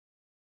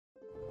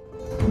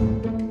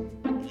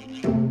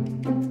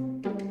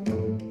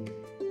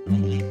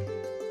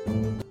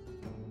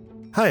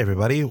Hi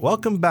everybody,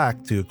 welcome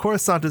back to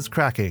Coruscant is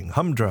Cracking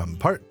Humdrum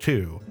Part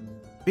 2,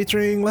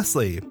 featuring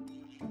Leslie.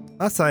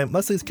 Last time,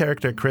 Leslie's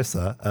character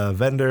Krissa, a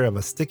vendor of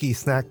a sticky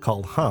snack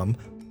called Hum,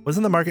 was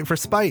in the market for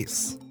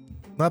spice.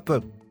 Not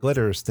the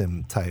glitter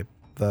stim type,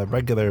 the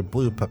regular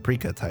blue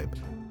paprika type.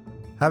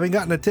 Having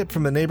gotten a tip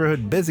from the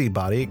neighborhood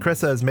busybody,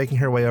 Krissa is making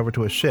her way over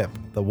to a ship,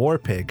 the War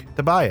Pig,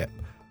 to buy it.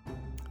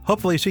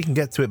 Hopefully she can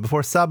get to it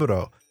before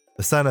Saburo,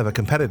 the son of a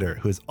competitor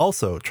who is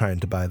also trying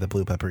to buy the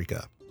blue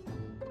paprika.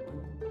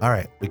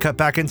 Alright, we cut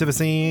back into the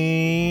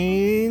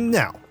scene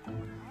now.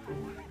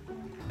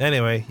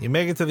 Anyway, you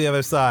make it to the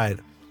other side.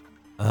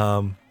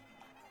 The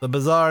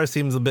bazaar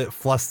seems a bit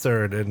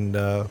flustered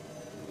and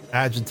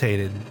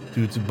agitated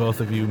due to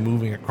both of you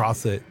moving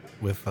across it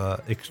with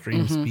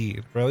extreme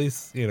speed. Or at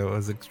least,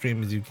 as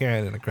extreme as you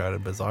can in a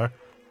crowded bazaar.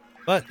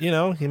 But, you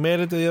made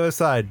it to the other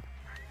side.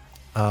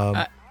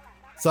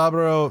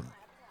 Saburo...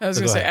 I was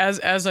going to say,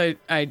 as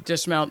I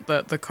dismount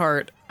the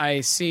cart,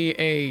 I see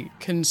a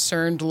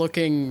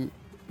concerned-looking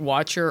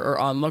watcher or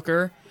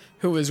onlooker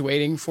who is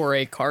waiting for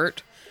a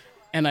cart,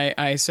 and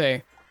I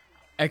say,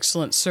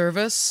 "Excellent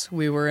service.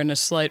 We were in a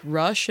slight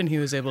rush, and he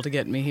was able to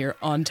get me here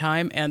on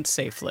time and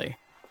safely."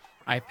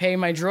 I pay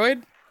my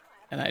droid,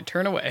 and I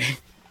turn away.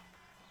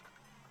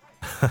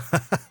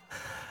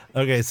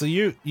 Okay, so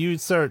you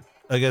start,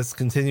 I guess,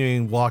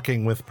 continuing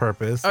walking with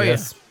purpose. Oh,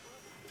 yes.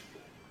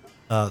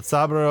 Yeah.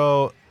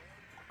 Saburo,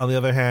 on the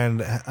other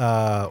hand,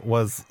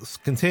 was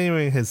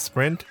continuing his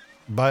sprint.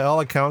 By all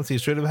accounts, he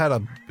should have had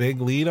a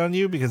big lead on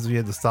you because he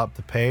had to stop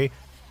to pay.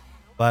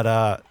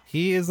 But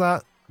he is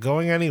not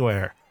going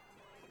anywhere.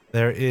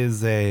 There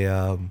is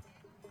a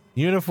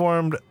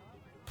uniformed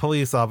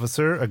police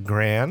officer, a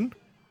Gran,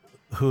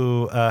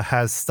 who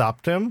has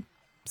stopped him.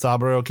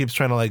 Saburo keeps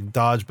trying to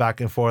dodge back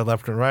and forth,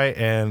 left and right,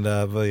 and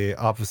the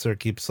officer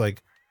keeps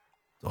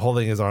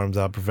holding his arms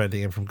out,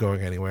 preventing him from going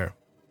anywhere.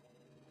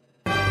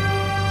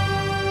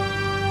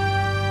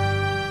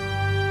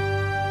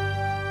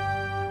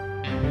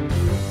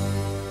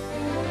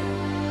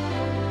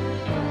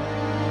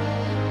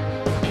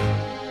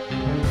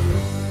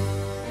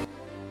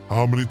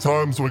 How many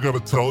times do I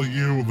gotta tell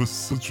you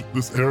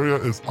this area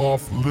is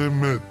off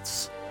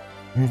limits?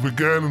 Move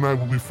again and I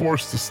will be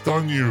forced to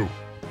stun you.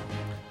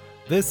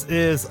 This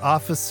is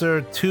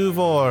Officer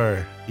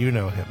Tuvor. You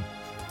know him.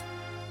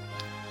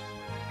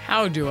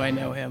 How do I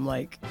know him?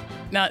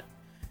 Not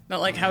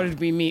like how did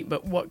we meet,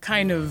 but what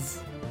kind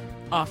of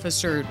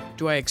officer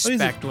do I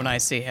expect when I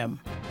see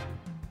him?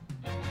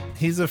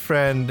 He's a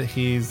friend.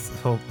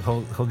 He'll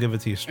give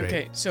it to you straight.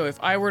 Okay, so if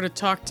I were to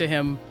talk to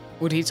him,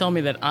 would he tell me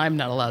that I'm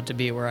not allowed to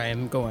be where I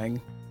am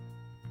going?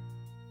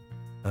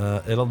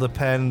 It'll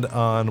depend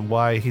on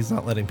why he's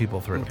not letting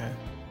people through. Okay.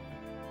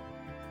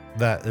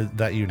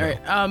 That you know.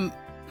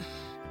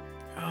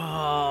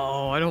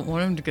 All right, I don't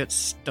want him to get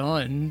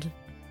stunned.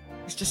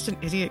 He's just an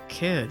idiot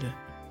kid.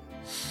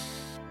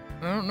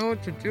 I don't know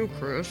what to do,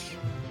 Chris.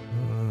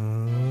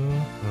 I'm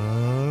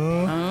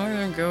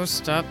gonna go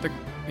stop the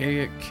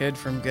idiot kid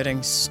from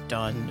getting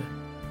stunned.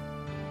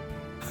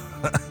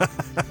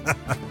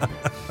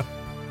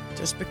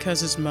 Just because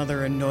his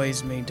mother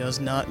annoys me does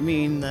not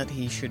mean that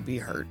he should be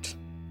hurt.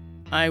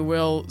 I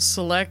will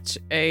select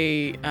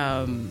a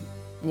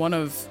one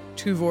of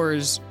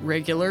Tuvor's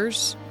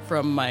regulars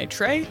from my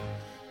tray,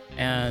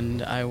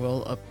 and I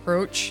will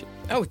approach...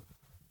 Oh,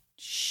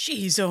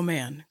 jeez, oh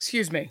man.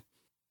 Excuse me.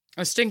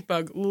 A stink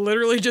bug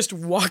literally just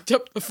walked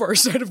up the far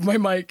side of my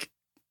mic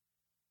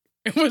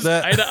and was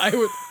eye to eye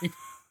with me.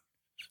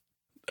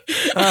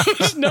 I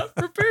was not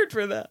prepared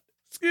for that.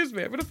 Excuse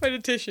me, I'm gonna find a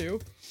tissue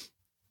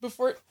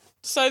before it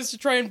decides to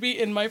try and be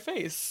in my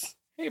face.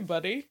 Hey,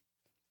 buddy.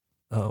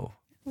 Oh.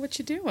 What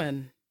you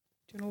doing?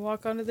 Do you want to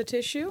walk onto the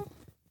tissue?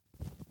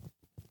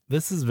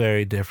 This is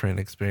very different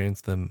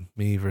experience than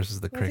me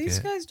versus the cricket. These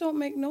guys don't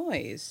make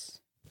noise.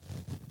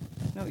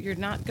 No, you're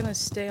not going to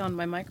stay on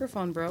my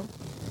microphone, bro.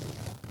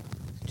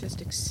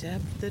 Just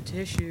accept the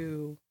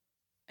tissue.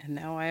 And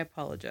now I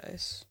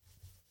apologize.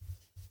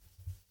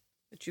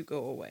 That you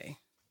go away.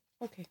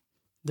 Okay.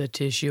 The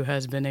tissue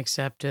has been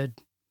accepted.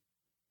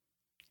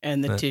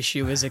 And the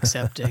tissue is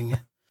accepting.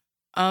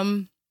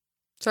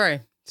 Sorry.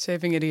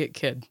 Saving idiot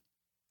kid.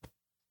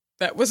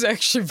 That was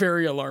actually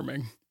very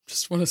alarming.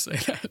 Just want to say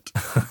that.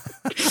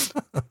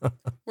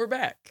 We're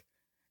back.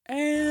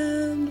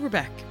 And we're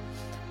back.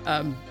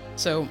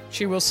 So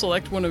she will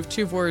select one of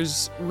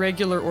Tuvor's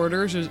regular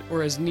orders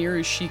or as near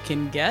as she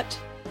can get.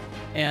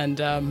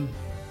 And,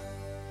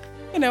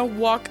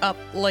 walk up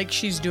like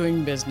she's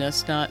doing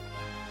business, not,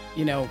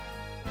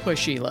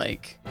 pushy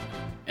like.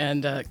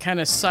 And kind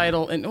of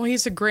sidle. And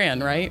he's a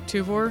Gran, right,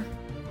 Tuvor?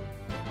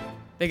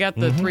 They got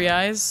the three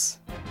eyes?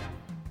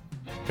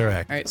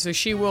 Correct. All right, so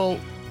she will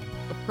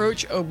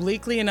approach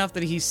obliquely enough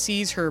that he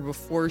sees her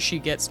before she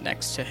gets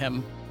next to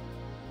him.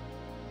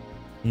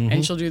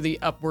 And she'll do the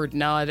upward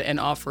nod and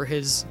offer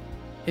his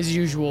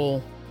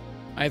usual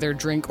either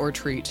drink or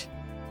treat.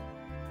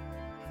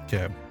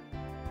 Okay.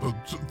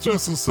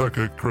 Just a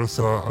second, Chris.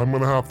 I'm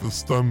gonna have to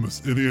stun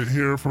this idiot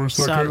here for a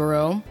second.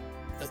 Saburo.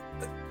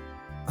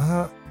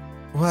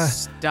 What?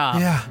 Stop.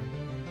 Yeah.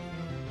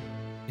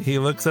 He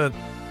looks at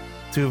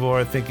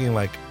Tuvor thinking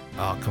like,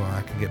 oh, come on,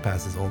 I can get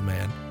past this old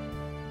man.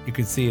 You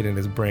can see it in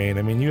his brain.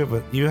 I mean, you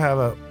have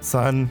a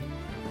son.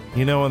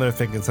 You know when they're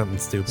thinking something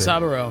stupid.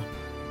 Saburo.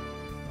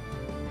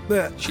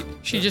 But-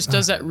 She just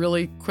does that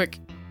really quick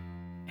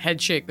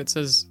head shake that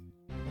says,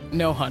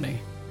 no, honey.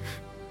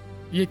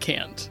 You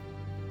can't.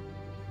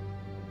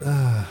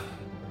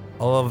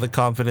 All of the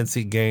confidence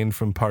he gained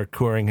from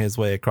parkouring his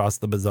way across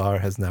the bazaar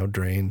has now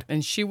drained.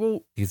 And she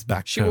will He's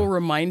back She to will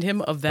remind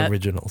him of that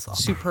original song.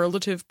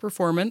 superlative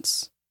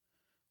performance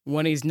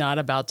when he's not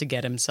about to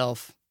get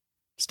himself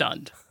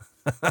stunned.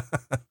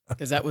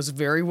 Because that was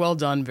very well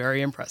done,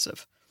 very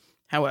impressive.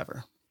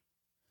 However,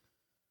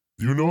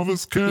 You know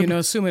this kid? you know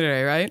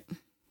Sumire, right?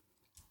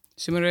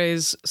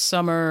 Sumire's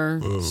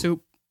summer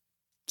soup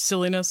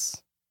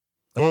silliness.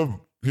 Oh,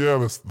 yeah,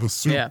 the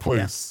soup Yeah,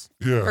 place.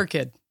 Yeah. Her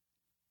kid.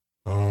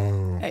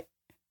 Oh. Hey.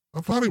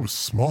 I thought he was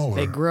smaller.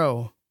 They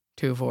grow,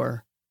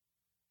 Tuvor.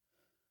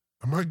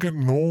 Am I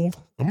getting old?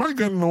 Am I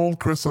getting old,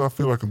 Chris? I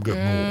feel like I'm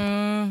getting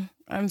old.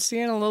 I'm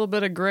seeing a little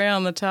bit of gray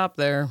on the top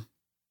there.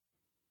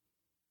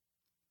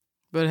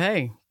 But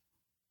hey.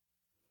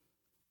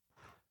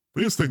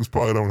 These things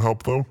probably don't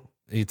help, though.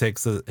 He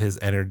takes his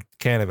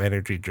can of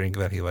energy drink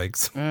that he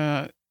likes.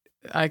 I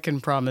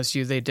can promise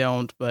you they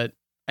don't, but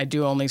I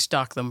do only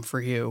stock them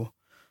for you.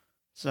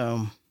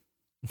 So,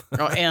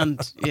 and,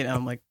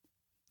 like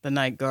the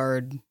night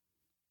guard.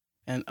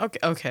 And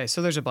okay,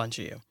 so there's a bunch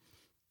of you.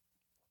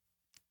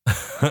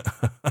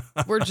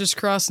 We're just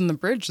crossing the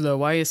bridge, though.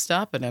 Why are you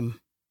stopping him?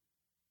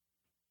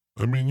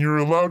 I mean, you're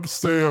allowed to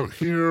stay out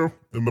here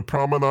in the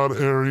promenade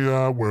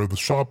area where the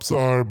shops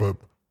are, but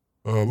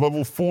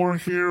level 4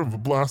 here of the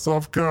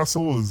Blast-Off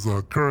Castle is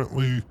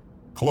currently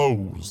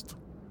closed.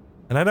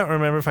 And I don't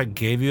remember if I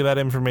gave you that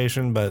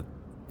information, but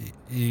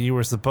you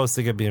were supposed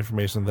to get the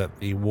information that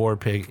the war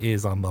pig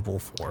is on level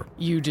 4.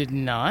 You did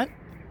not,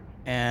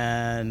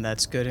 and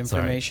that's good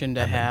information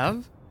to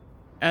have.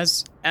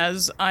 As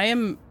I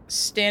am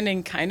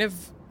standing kind of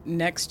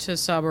next to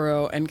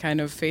Saburo and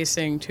kind of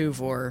facing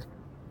Tuvor,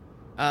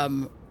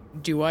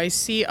 do I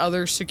see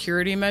other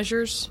security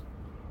measures?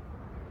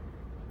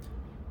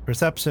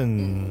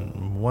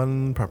 Perception,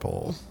 1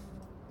 purple.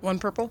 1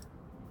 purple?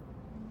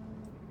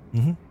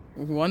 Mm-hmm.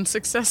 1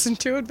 success and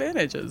 2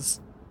 advantages.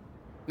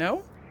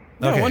 No?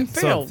 No, Okay, 1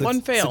 fail. so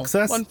 1 fail.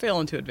 success- 1 fail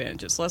and 2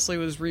 advantages. Leslie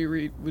was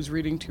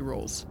reading 2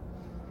 rolls.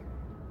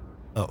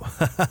 Oh,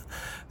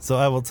 so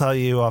I will tell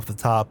you off the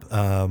top.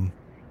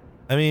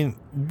 I mean,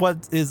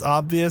 what is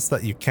obvious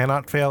that you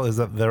cannot fail is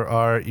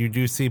that you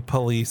do see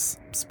police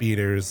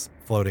speeders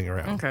floating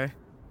around. Okay.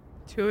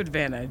 2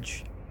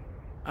 advantage.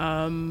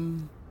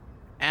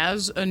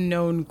 As a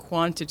known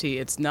quantity,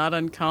 it's not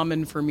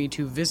uncommon for me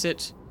to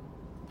visit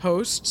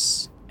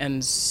posts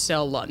and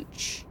sell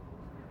lunch.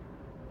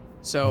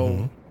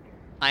 So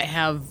I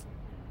have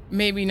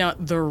maybe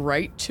not the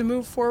right to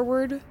move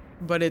forward,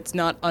 but it's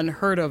not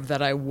unheard of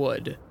that I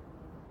would.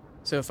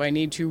 So if I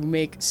need to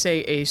make,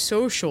 say, a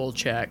social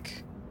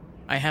check,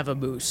 I have a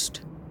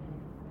boost.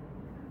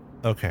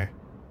 Okay.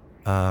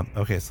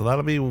 Okay, so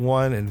that'll be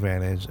 1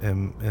 advantage,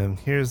 and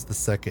here's the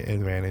second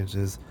advantage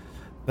is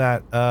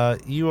that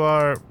you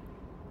are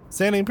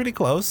standing pretty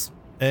close,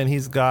 and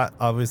he's got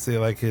obviously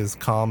like his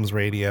comms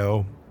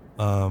radio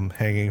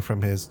hanging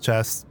from his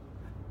chest,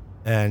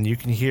 and you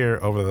can hear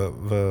over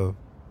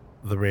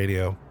the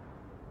radio.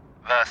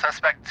 The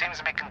suspect seems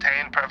to be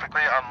contained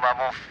perfectly on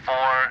level 4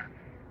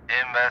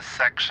 in this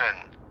section.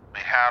 We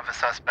have the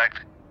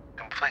suspect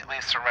completely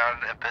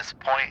surrounded at this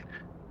point.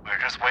 We're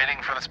just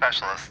waiting for the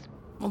specialist.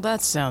 Well,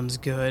 that sounds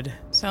good.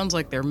 Sounds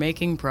like they're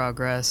making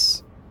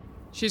progress.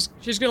 She's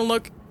gonna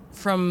look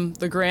from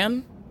the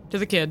gran to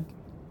the kid.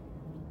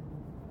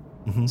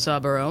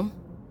 Saburo.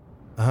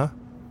 Uh-huh.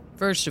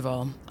 First of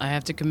all, I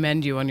have to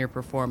commend you on your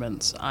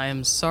performance. I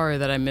am sorry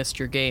that I missed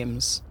your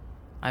games.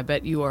 I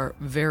bet you are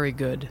very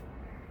good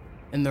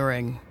in the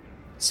ring.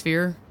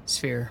 Sphere.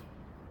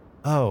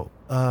 Oh,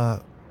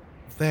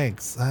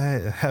 thanks.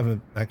 I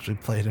haven't actually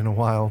played in a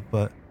while,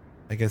 but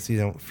I guess you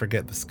don't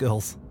forget the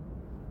skills.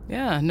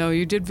 Yeah, no,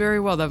 you did very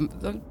well.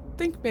 I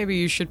think maybe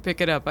you should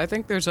pick it up. I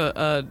think there's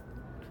a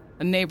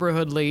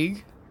neighborhood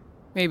league.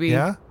 Maybe.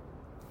 Yeah?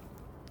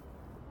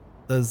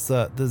 Does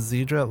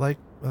Zedra like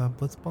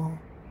blitzball?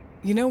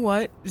 You know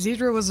what?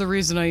 Zedra was the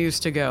reason I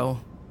used to go.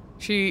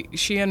 She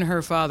and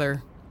her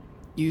father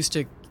used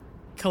to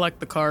collect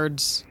the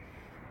cards,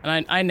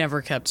 and I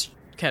never kept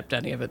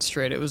any of it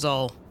straight. It was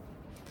all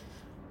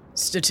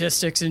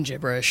statistics and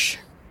gibberish.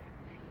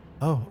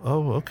 Oh,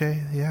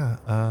 okay, yeah,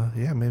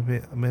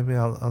 maybe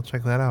I'll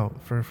check that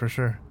out for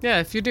sure. Yeah,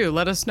 if you do,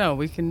 let us know.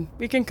 We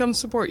can come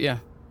support you.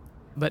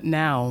 But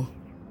now,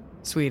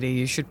 sweetie,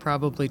 you should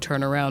probably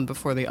turn around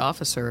before the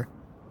officer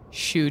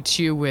shoots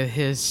you with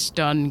his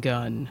stun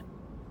gun.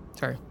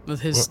 Sorry, with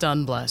his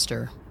stun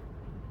blaster.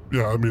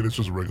 Yeah, I mean, it's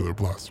just a regular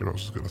blaster. I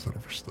was just going to set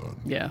it for stun.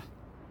 Yeah.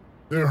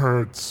 It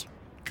hurts,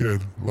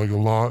 kid, like a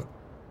lot.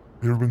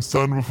 You ever been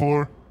stunned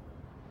before?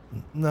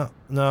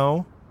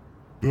 No.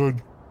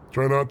 Good.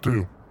 Try not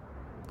to.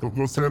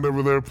 Go stand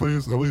over there,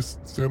 please. At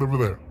least stand over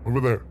there. Over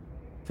there.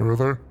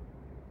 Further.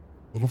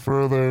 A little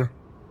further.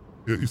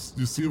 Yeah, you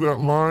see that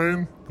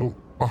line? Go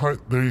behind.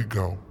 There you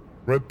go.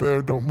 Right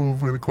there. Don't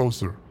move any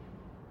closer.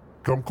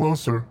 Come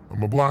closer. I'm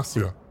gonna blast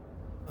you.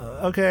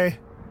 Okay.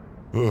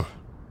 Ugh.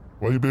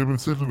 Why are you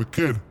babysitting the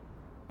kid?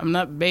 I'm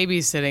not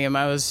babysitting him.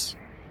 I was,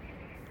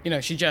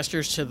 she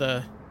gestures to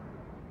the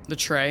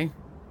tray.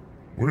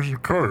 Where's your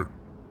cart?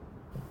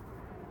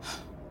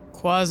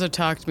 Quaza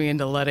talked me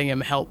into letting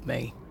him help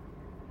me.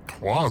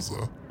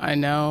 Quaza? I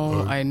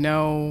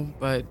know,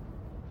 but...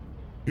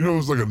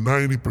 There's like a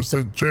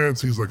 90%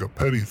 chance he's like a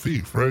petty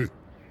thief, right?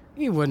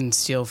 He wouldn't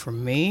steal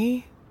from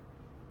me.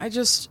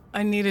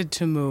 I needed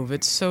to move.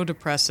 It's so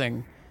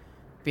depressing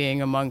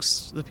being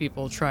amongst the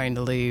people trying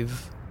to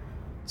leave.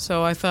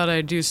 So I thought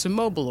I'd do some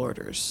mobile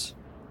orders.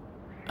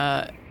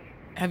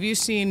 Have you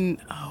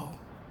seen...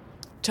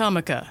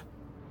 Tomica.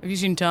 Have you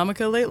seen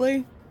Tomica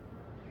lately?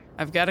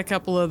 I've got a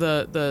couple of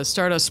the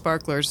Stardust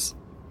Sparklers.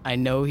 I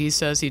know he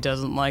says he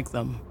doesn't like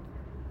them,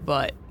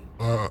 but...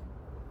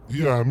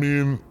 Yeah, I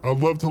mean, I'd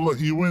love to let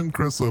you in,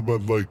 Krissa,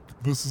 but,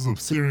 this is a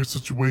serious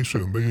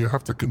situation. They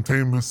have to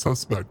contain this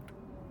suspect.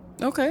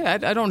 Okay,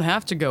 I don't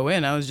have to go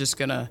in. I was just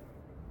gonna...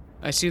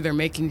 I see they're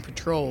making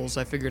patrols.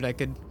 I figured I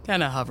could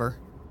kind of hover.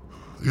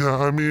 Yeah,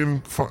 I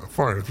mean,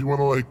 fine. If you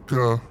want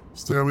to,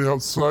 stay on the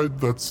outside,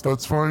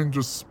 that's fine.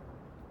 Just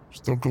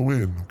don't go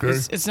in, okay?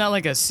 It's not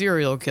like a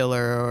serial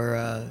killer or,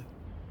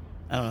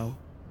 I don't know,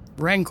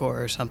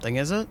 Rancor or something,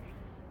 is it?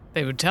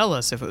 They would tell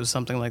us if it was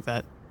something like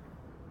that,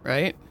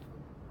 right?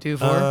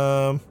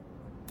 2-4?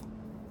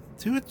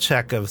 Do a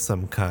check of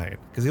some kind,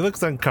 because he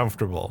looks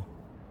uncomfortable.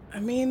 I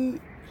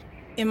mean,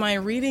 am I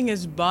reading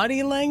his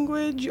body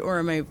language, or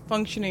am I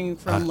functioning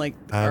from,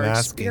 our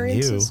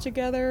experiences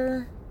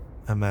together?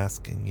 I'm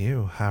asking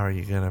you, how are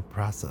you going to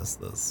process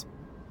this?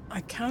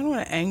 I kind of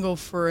want to angle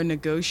for a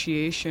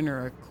negotiation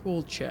or a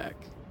cool check.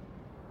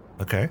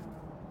 Okay.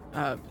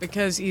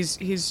 Because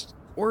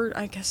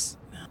I guess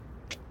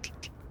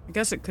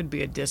it could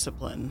be a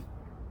discipline.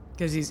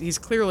 Because he's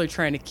clearly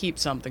trying to keep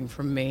something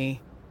from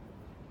me.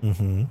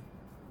 Mm-hmm.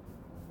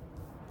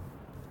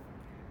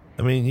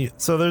 I mean,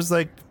 so there's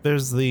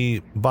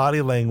the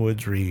body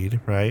language read,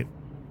 right?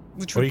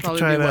 Which would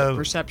probably be what,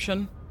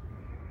 perception?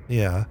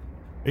 Yeah.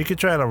 Or you could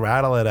try to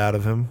rattle it out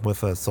of him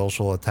with a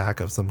social attack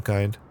of some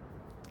kind.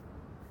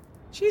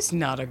 She's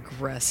not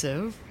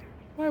aggressive.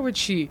 Why would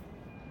she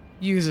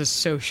use a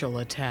social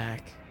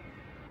attack?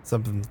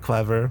 Something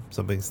clever,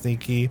 something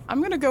sneaky.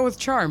 I'm gonna go with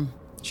charm.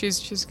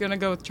 She's gonna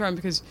go with charm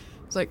because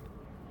it's like,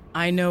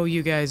 I know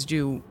you guys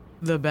do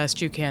the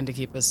best you can to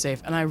keep us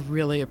safe, and I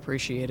really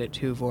appreciate it,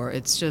 Tuvor.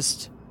 It's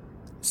just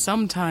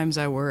sometimes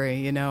I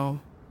worry,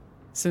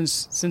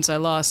 since I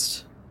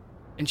lost,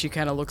 and she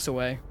kind of looks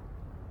away.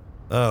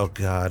 Oh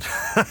God.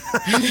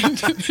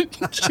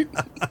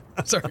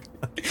 Sorry.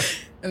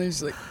 And then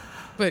she's like,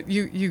 but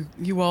you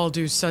all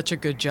do such a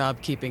good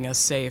job keeping us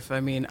safe. I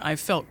mean, I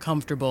felt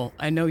comfortable.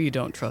 I know you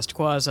don't trust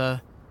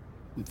Quaza.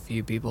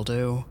 Few people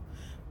do.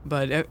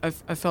 But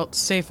I felt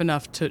safe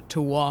enough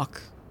to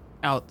walk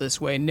out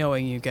this way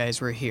knowing you guys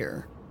were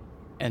here.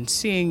 And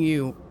seeing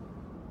you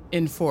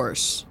in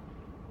force.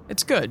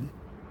 It's good.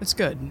 It's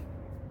good.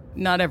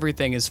 Not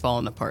everything is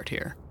falling apart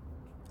here.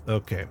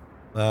 Okay.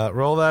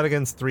 Roll that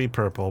against 3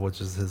 purple,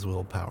 which is his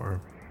willpower.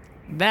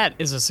 That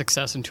is a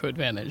success into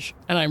advantage.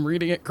 And I'm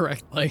reading it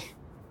correctly.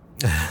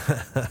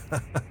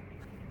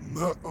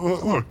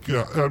 Look,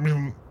 yeah, I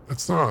mean,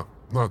 it's not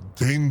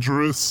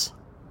dangerous.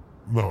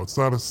 No, it's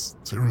not a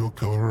serial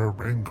killer or a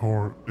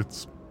rancor.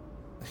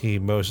 He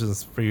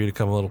motions for you to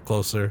come a little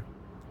closer.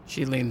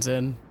 She leans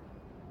in.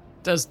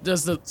 Does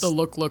the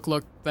look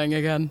thing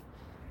again?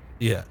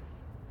 Yeah.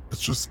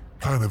 It's just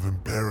kind of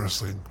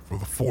embarrassing for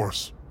the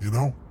Force,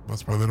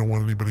 That's why they don't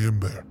want anybody in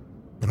there.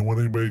 They don't want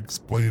anybody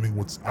explaining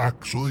what's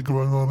actually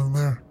going on in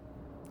there.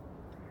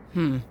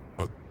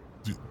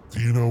 Do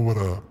you know what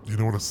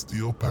a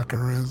steel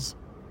pecker is?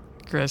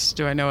 Chris,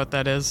 do I know what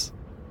that is?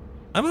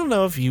 I don't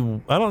know if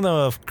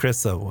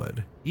Krissa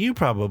would. You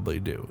probably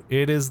do.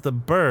 It is the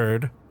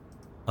bird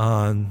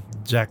on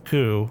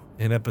Jakku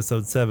in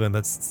episode 7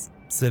 that's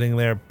sitting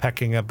there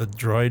pecking up the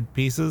droid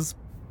pieces.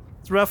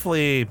 It's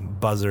roughly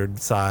buzzard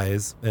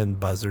size and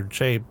buzzard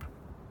shape,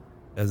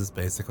 as it's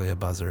basically a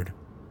buzzard.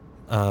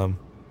 And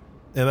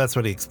that's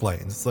what he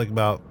explains. It's like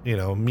about,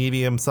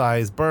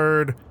 medium-sized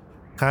bird,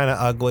 kind of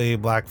ugly,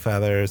 black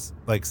feathers,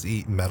 likes to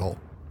eat metal.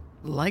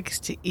 Likes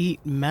to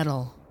eat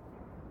metal.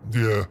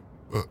 Yeah,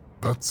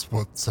 that's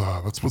what's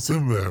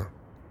in there.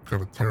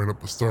 Kind of tearing up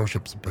the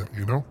starships a bit,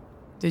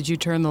 Did you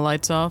turn the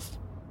lights off?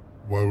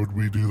 Why would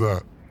we do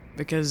that?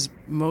 Because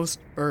most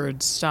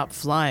birds stop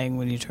flying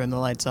when you turn the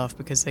lights off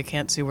because they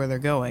can't see where they're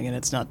going and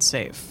it's not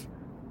safe.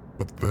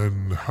 But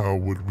then how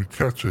would we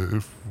catch it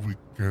if we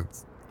can't...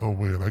 Oh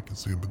wait, I can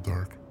see in the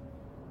dark.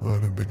 I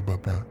didn't think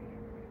about that.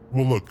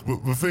 Well look,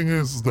 the thing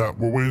is that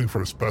we're waiting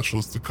for a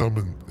specialist to come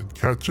and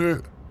catch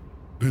it.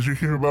 Did you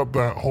hear about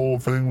that whole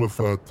thing with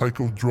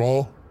Tycho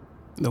Drawl?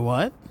 The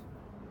what?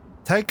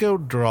 Tycho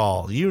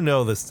Drawl. You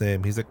know this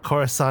name. He's a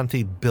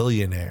Coruscanti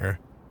billionaire.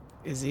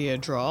 Is he a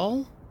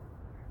drawl?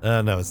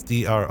 No, it's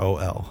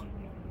DROL.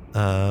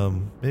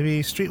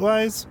 Maybe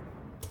Streetwise?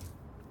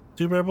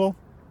 Two-Purple?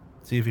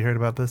 See if you heard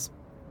about this.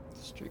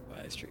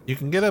 Streetwise. You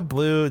can get a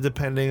blue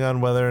depending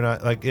on whether or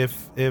not, like,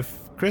 if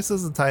Chris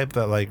is the type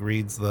that, like,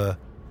 reads the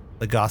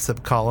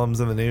gossip columns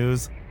in the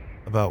news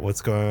about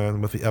what's going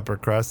on with the upper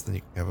crust, then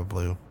you can have a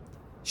blue.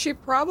 She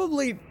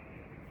probably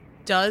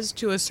does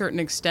to a certain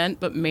extent,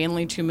 but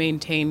mainly to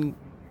maintain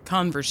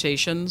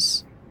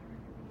conversations.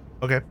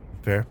 Okay,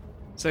 fair.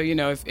 So,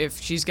 if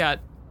she's got,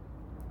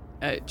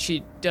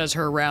 she does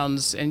her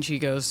rounds and she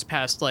goes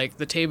past, like,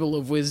 the table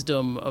of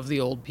wisdom of the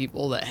old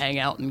people that hang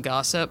out and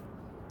gossip,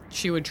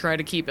 she would try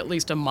to keep at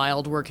least a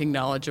mild working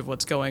knowledge of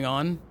what's going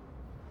on.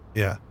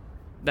 Yeah.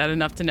 That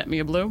enough to net me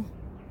a blue?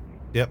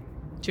 Yep.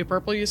 2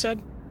 purple, you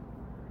said?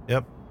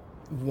 Yep.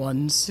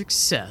 1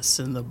 success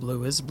and the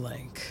blue is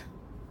blank.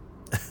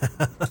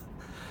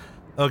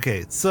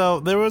 Okay, so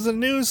there was a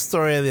news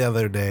story the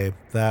other day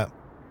that,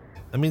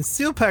 I mean,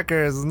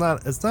 steelpecker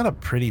it's not a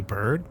pretty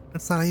bird.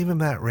 It's not even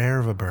that rare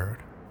of a bird.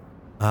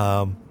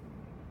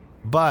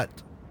 But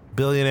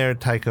billionaire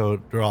Tycho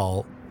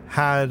Droll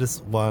had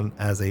one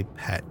as a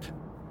pet,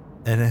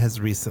 and it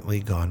has recently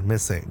gone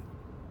missing.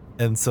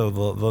 And so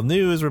the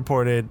news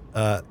reported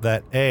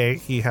that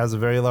he has a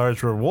very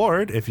large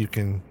reward if you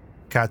can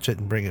catch it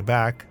and bring it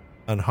back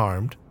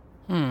unharmed.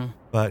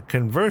 But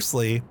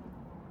conversely,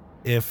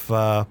 if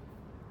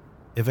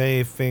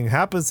anything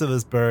happens to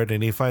this bird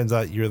and he finds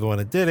out you're the one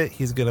that did it,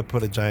 he's gonna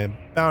put a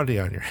giant bounty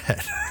on your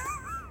head.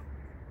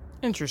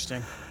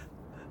 Interesting.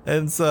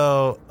 And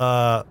so,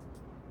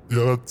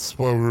 yeah, that's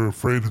why we're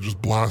afraid to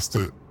just blast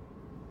it.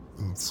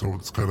 And so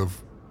it's kind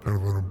of an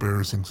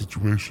embarrassing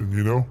situation,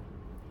 you know?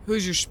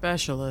 Who's your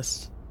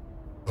specialist?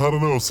 I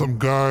don't know, some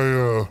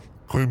guy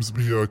claims to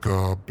be like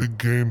a big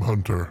game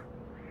hunter.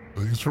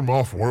 He's from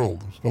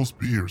off-world. He's supposed to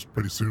be here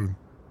pretty soon.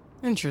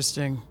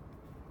 Interesting.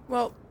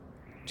 Well,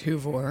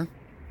 Tuvor,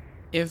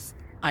 if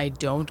I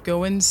don't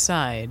go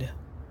inside,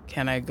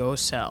 can I go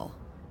sell?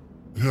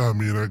 Yeah, I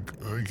mean,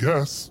 I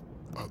guess.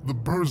 The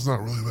bird's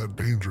not really that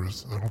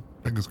dangerous. I don't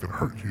think it's gonna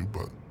hurt you,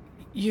 but...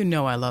 You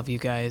know I love you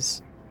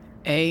guys.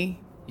 A,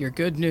 you're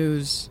good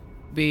news.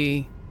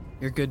 B,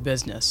 you're good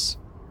business.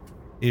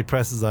 he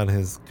presses on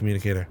his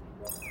communicator.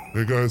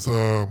 Hey guys,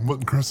 I'm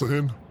letting Carissa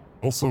in.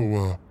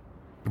 Also,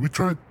 did we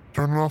try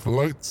turning off the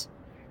lights?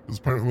 Because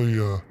apparently,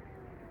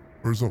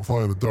 birds don't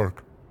fly in the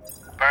dark.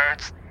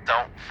 Birds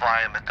don't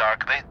fly in the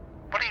dark.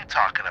 What are you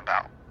talking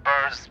about?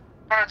 Birds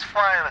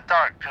fly in the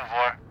dark,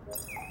 Tuvor.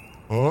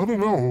 I don't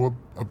know.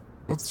 It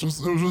was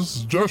just a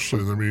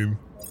suggestion. I mean,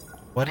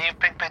 What do you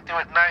think they do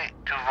at night,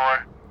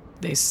 Tuvor?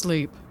 They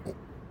sleep.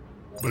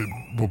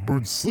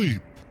 birds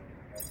sleep.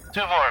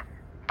 Tuvor,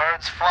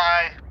 birds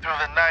fly through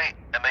the night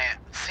and they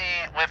see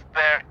with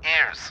their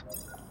ears.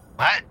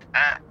 What?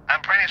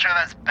 I'm pretty sure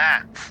that's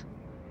bats.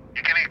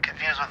 You're getting it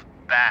confused with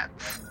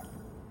bats.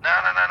 No.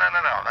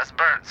 That's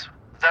birds.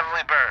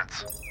 Definitely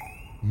birds.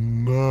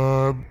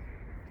 Nah.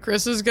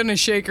 Chris is gonna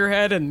shake her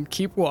head and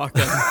keep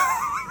walking.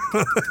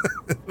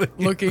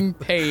 Looking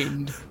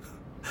pained.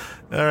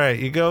 All right,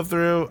 you go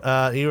through.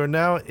 You are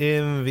now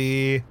in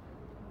the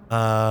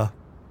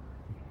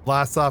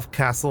Blast-Off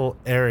Castle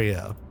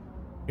area.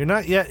 You're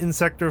not yet in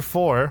Sector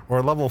 4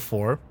 or Level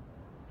 4.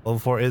 Level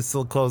 4 is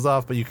still closed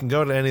off, but you can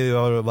go to any of the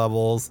other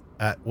levels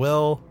at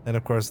will. And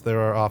of course, there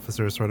are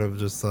officers sort of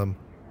just some...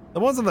 The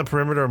ones on the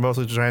perimeter are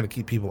mostly just trying to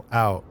keep people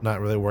out,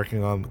 not really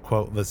working on,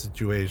 quote, the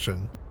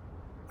situation.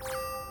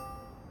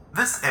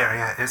 This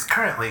area is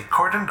currently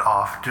cordoned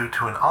off due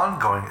to an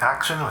ongoing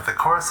action with the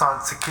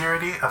Coruscant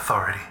Security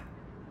Authority.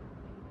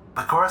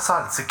 The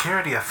Coruscant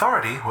Security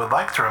Authority would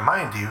like to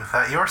remind you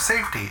that your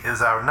safety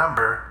is our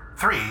number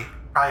 3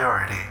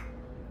 priority.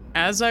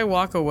 As I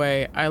walk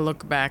away, I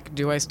look back.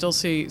 Do I still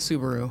see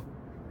Subaru?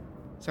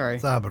 Sorry.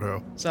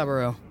 Saburo.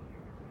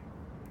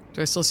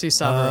 Do I still see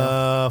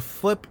Saburo?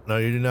 Flip. No,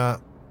 you do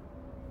not.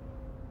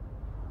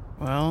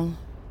 Well,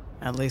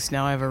 at least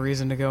now I have a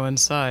reason to go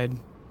inside.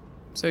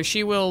 So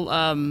she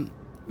will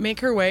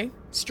make her way,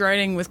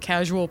 striding with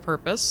casual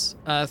purpose.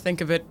 Think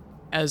of it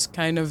as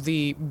kind of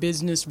the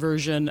business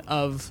version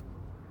of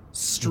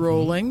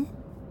strolling. Mm-hmm.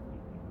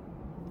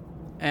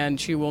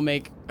 And she will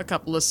make a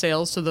couple of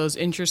sales to those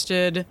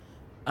interested.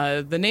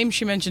 The name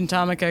she mentioned,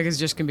 Tomika, is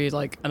just going to be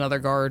like another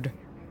guard.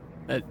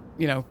 Kind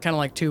of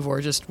like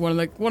Tuvor, just one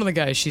of the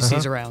guys she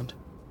sees around.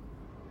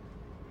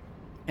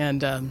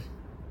 And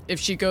if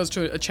she goes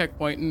to a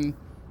checkpoint and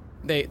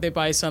they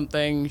buy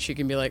something, she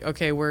can be like,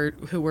 okay,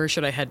 where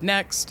should I head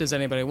next? Does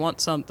anybody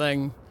want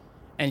something?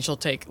 And she'll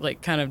take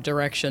like kind of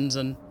directions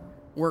and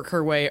work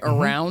her way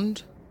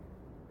around.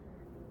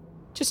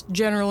 Just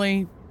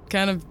generally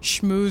kind of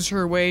schmooze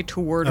her way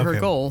toward her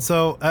goal.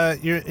 So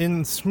you're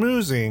in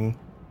schmoozing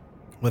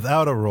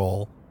without a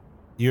roll.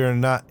 You're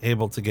not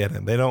able to get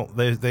in.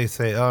 They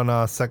say, oh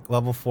no,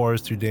 level 4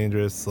 is too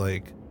dangerous.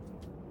 Like,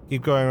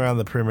 keep going around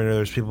the perimeter.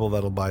 There's people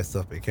that'll buy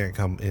stuff, but you can't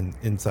come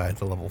inside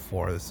to level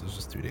 4. This is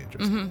just too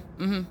dangerous.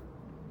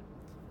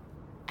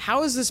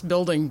 How is this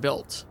building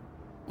built?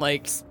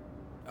 Like,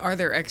 Are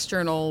there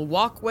external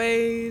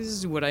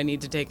walkways? Would I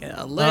need to take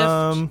a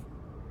lift?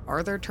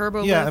 Are there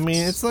turbo Yeah,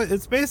 lifts? I mean,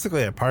 it's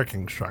basically a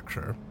parking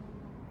structure.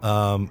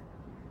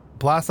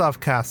 Blastoff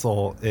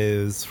Castle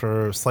is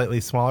for slightly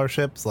smaller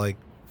ships, like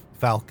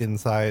Falcon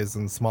size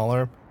and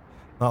smaller.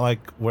 Not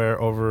like where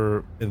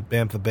over in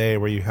Bantha Bay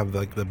where you have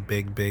like the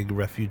big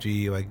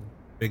refugee, like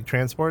big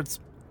transports.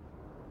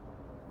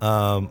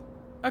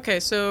 Okay,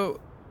 so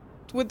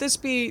would this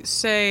be,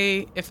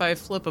 say, if I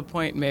flip a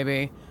point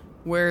maybe,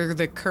 where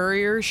the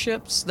courier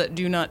ships that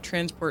do not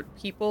transport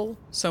people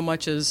so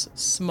much as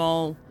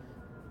small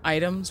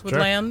items would Sure.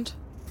 land?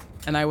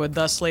 And I would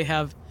thusly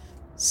have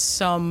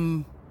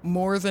some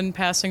more than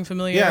passing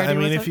familiarity Yeah, I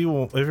mean, with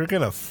if you're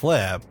gonna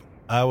flip,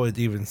 I would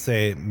even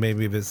say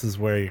maybe this is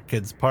where your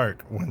kids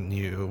park when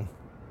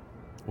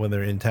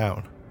they're in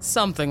town.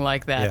 Something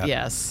like that, Yeah.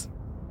 yes.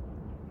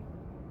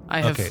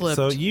 I have Okay, flipped.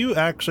 so you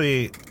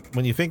actually,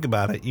 when you think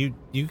about it, you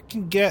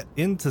can get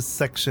into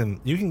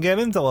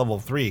level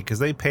 3 because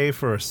they pay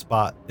for a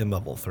spot in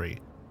level 3.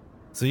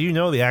 So you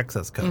know the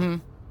access code. Mm-hmm.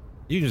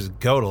 You can just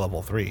go to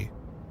level 3.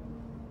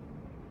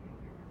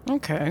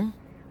 Okay.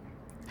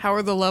 How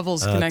are the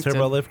levels connected?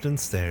 Turbo lift and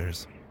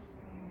stairs.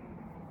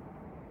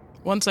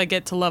 Once I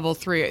get to level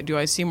 3, do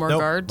I see more Nope,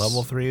 guards?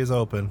 level 3 is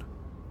open.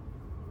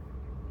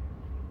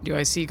 Do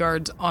I see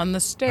guards on the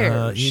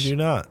stairs? You do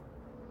not.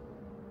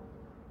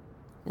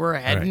 We're All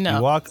right, heading you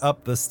up. walk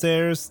up the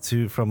stairs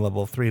from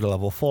level 3 to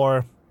level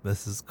 4.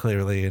 This is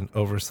clearly an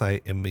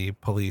oversight in the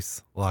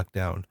police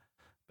lockdown.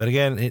 But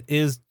again, it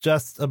is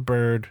just a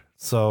bird,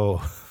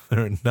 so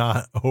they're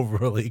not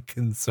overly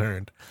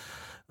concerned.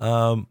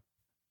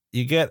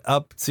 You get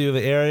up to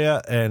the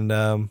area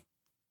and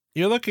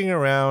you're looking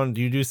around.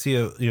 You do see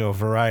a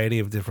variety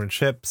of different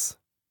ships.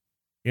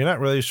 You're not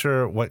really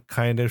sure what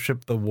kind of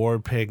ship the War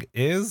Pig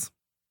is.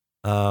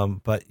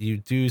 But you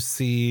do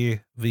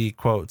see the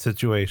quote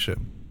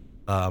situation.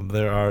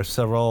 There are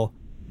several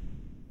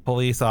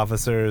police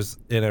officers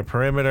in a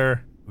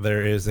perimeter.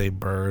 There is a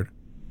bird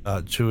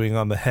chewing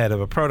on the head of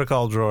a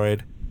protocol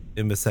droid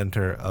in the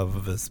center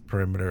of this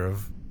perimeter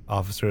of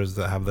officers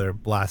that have their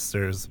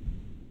blasters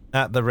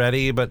at the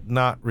ready, but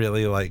not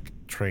really like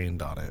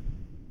trained on it.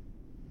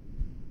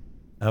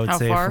 I would How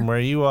say far? from where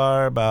you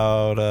are,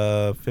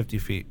 about 50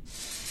 feet.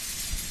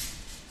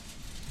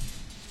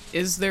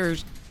 Is there,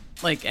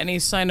 like, any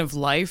sign of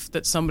life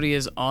that somebody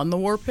is on the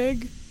War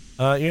Pig?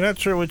 You're not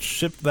sure which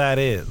ship that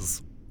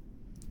is.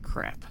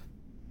 Crap.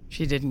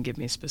 She didn't give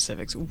me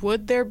specifics.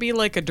 Would there be,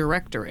 like, a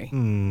directory?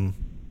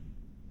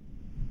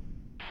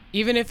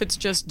 Even if it's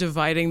just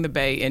dividing the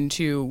bay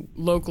into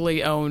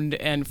locally owned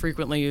and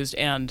frequently used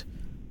and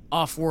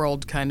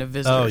off-world kind of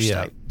visitor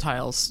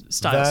style That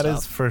stuff.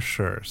 is for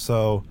sure.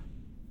 So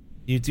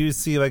you do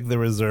see like the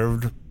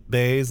reserved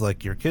bays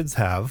like your kids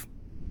have,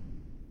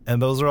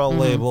 and those are all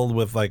labeled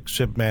with like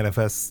ship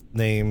manifest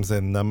names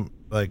and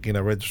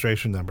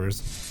registration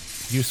numbers.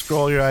 You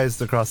scroll your eyes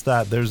across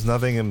that, there's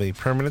nothing in the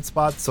permanent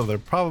spots, so they're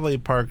probably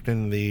parked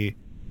in the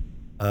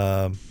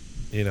the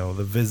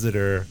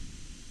visitor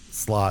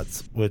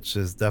slots, which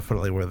is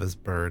definitely where this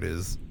bird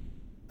is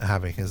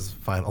having his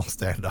final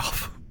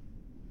standoff.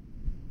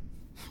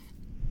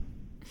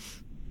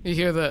 You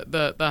hear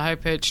the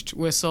high-pitched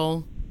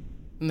whistle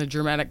and the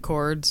dramatic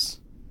chords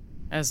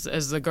as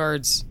the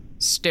guards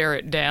stare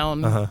it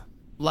down.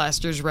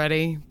 Blasters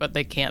ready, but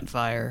they can't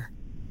fire.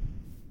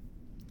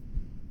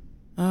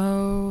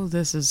 Oh,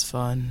 this is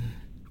fun.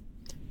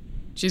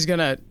 She's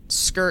gonna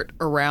skirt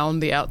around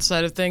the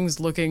outside of things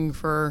looking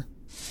for,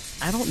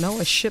 I don't know,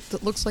 a ship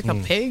that looks like a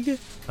pig?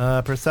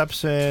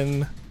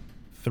 Perception,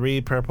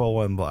 3 purple,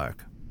 1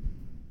 black.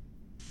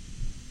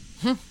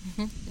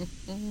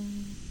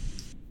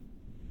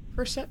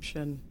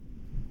 Perception.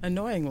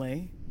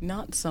 Annoyingly,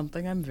 not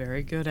something I'm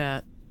very good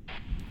at.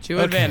 To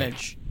Okay.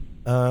 advantage.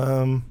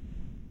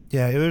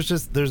 Yeah,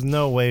 there's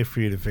no way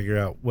for you to figure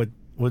out what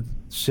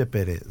ship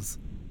it is.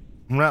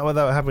 Not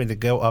without having to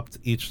go up to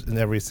each and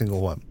every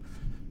single one.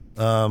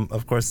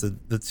 Of course,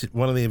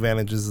 one of the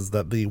advantages is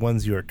that the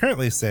ones you are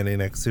currently standing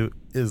next to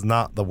is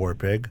not the War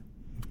Pig,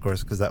 of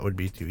course, because that would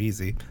be too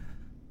easy.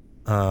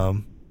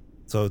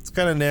 So it's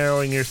kind of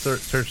narrowing your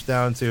search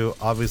down to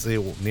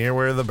obviously near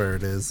where the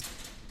bird is.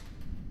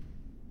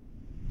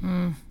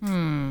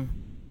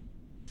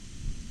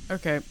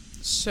 Okay,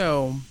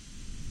 so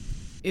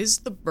is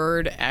the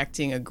bird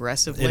acting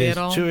aggressively It is at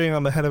all? chewing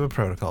on the head of a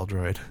protocol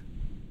droid.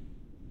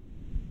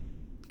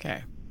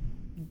 Okay.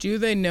 Do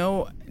they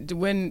know,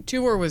 when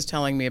Tuor was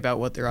telling me about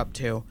what they're up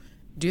to,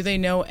 do they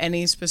know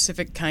any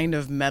specific kind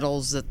of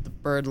metals that the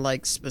bird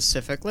likes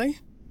specifically?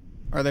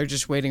 Or they're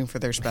just waiting for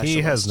their specialist?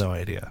 He has no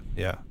idea.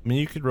 Yeah. I mean,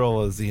 you could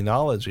roll a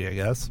xenology, I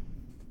guess.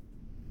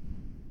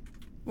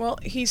 Well,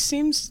 he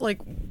seems like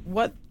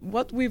what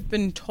we've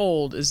been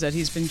told is that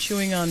he's been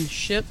chewing on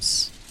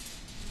ships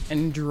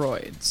and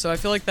droids. So I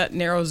feel like that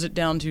narrows it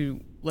down to,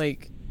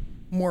 like,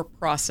 more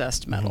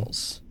processed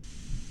metals.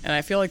 And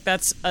I feel like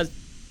that's a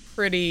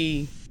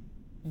pretty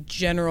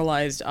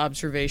generalized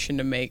observation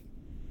to make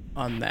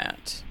on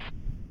that.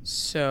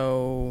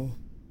 So,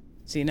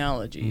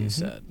 xenology, you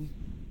said.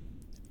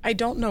 I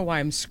don't know why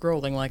I'm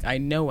scrolling like I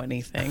know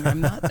anything.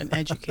 I'm not an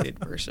educated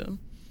person.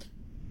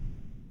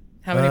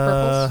 How many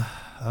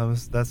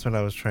purples? That's what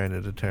I was trying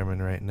to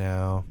determine right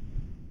now.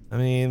 I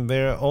mean,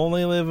 they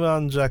only live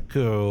on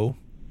Jakku.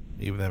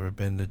 You've never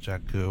been to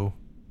Jakku.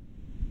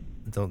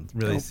 I don't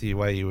really see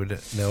why you would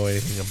know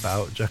anything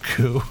about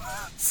Jakku.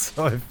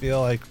 So I feel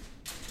like...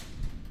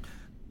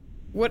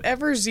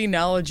 Whatever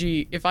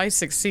xenology, if I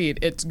succeed,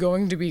 it's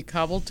going to be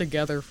cobbled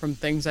together from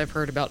things I've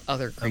heard about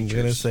other creatures. I'm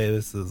going to say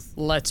this is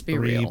Let's be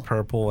 3 real.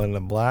 purple and a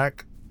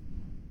black.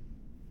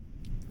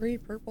 3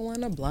 purple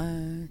and a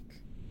black.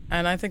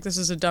 And I think this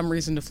is a dumb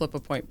reason to flip a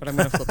point, but I'm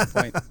going to flip a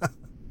point.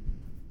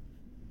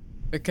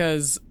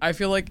 Because I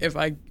feel like if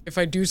I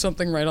do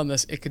something right on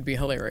this, it could be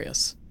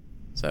hilarious.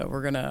 So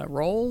we're going to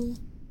roll.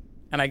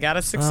 And I got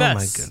a success. Oh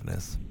my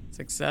goodness.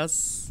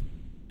 Success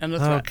and a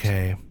threat.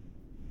 Okay.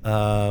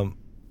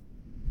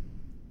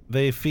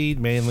 They feed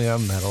mainly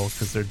on metal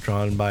because they're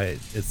drawn by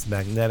its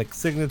magnetic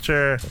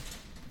signature.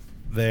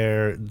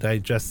 Their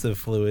digestive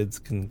fluids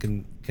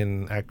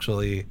can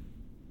actually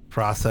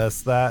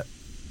process that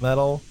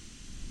metal.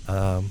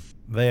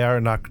 They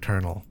are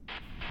nocturnal.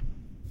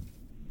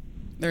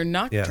 They're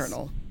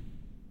nocturnal.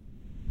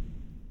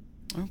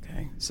 Yes.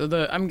 Okay.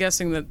 So I'm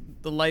guessing that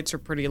the lights are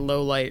pretty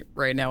low light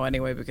right now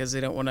anyway because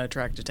they don't want to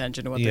attract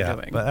attention to what they're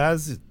doing. But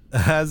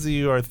as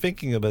you are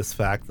thinking of this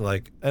fact,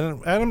 like,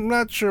 and I'm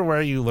not sure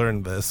where you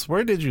learned this.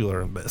 Where did you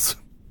learn this?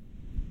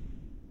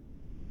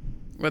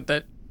 What,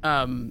 that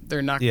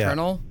they're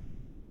nocturnal?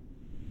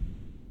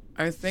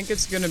 Yeah. I think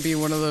it's going to be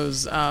one of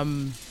those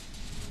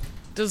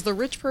does the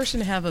rich person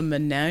have a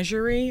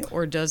menagerie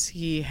or does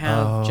he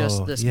have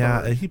just this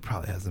bird? He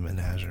probably has a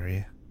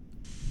menagerie.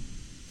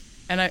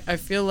 And I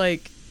feel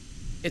like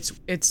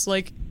it's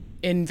like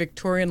in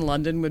Victorian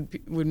London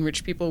when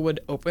rich people would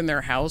open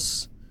their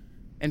house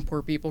and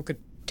poor people could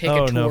take a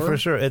tour. Oh, no, for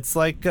sure. It's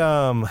like,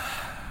 what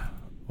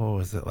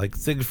was it? Like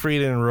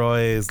Siegfried and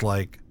Roy's,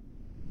 like,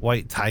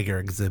 white tiger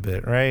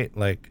exhibit, right?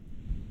 Like,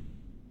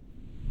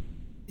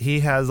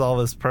 he has all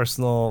this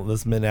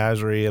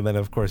menagerie, and then,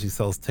 of course, he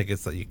sells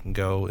tickets that you can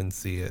go and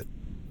see it,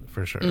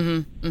 for sure.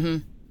 Mm-hmm, mm-hmm.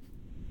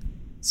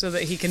 So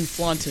that he can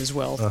flaunt his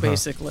wealth,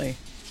 basically.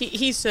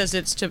 He says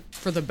it's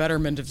for the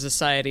betterment of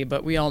society,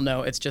 but we all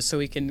know it's just so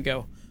he can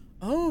go,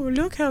 oh,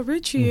 look how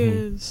rich he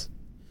is.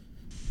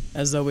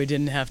 As though we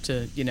didn't have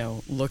to,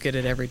 look at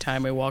it every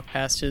time we walk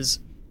past his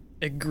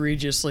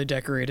egregiously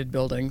decorated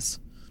buildings.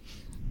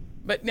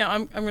 But now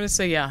I'm going to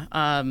say,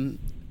 Zedra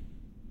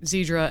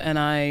and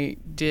I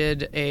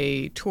did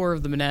a tour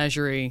of the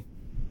menagerie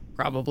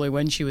probably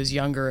when she was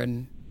younger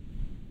and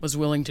was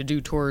willing to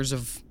do tours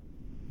of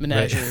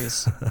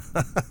menageries.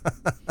 Right.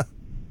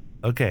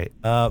 Okay,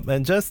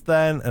 and just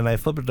then, and I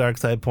flip a dark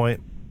side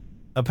point,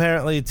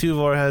 apparently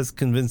Tuvor has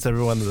convinced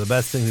everyone that the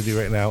best thing to do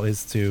right now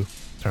is to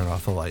turn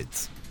off the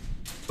lights.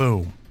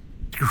 Boom.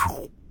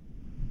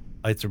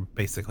 Lights are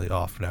basically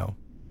off now.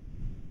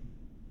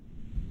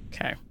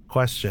 Okay.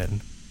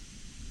 Question.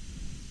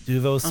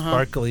 Do those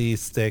sparkly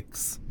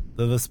sticks,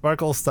 do the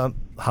sparkle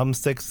hum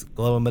sticks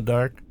glow in the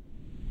dark?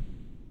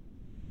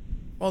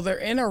 Well, they're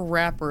in a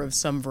wrapper of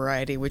some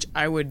variety, which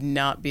I would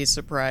not be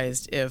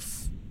surprised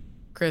if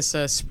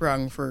Krissa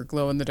sprung for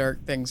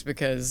glow-in-the-dark things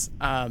because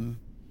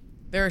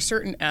there are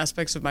certain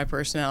aspects of my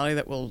personality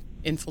that will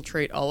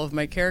infiltrate all of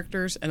my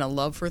characters, and a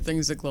love for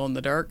things that glow in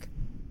the dark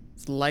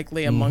is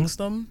likely amongst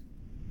them.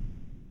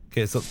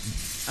 Okay, so...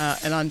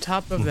 and on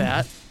top of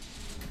that,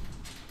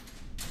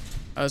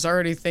 I was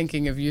already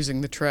thinking of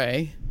using the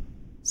tray,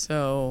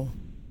 so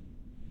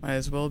might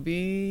as well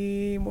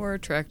be more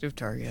attractive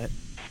target.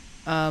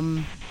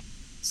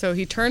 So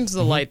he turns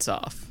the lights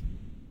off.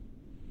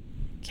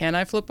 Can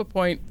I flip a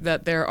point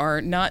that there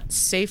are not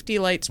safety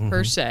lights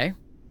per se,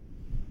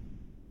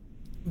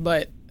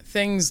 but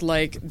things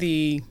like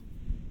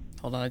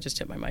hold on, I just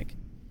hit my mic.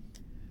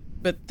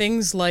 But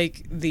things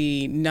like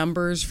the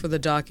numbers for the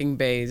docking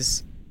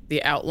bays,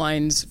 the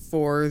outlines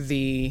for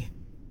the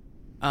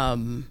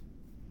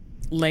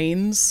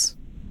lanes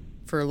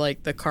for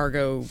like the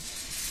cargo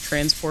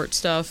transport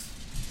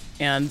stuff,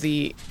 and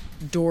the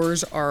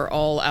doors are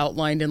all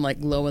outlined in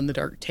like glow in the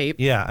dark tape.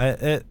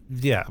 Yeah,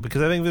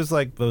 because I think there's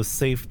like those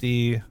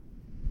safety,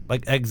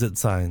 like exit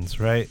signs,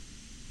 right?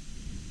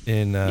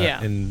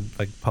 In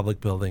like public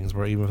buildings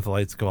where even if the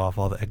lights go off,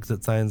 all the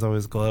exit signs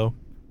always glow.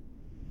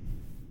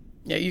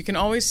 Yeah, you can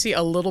always see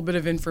a little bit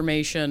of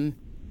information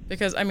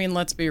because, I mean,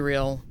 let's be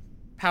real.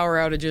 Power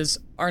outages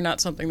are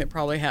not something that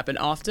probably happen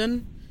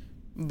often,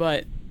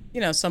 but,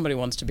 somebody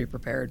wants to be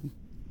prepared.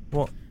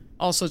 Well,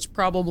 also, it's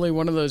probably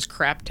one of those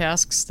crap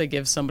tasks they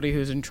give somebody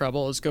who's in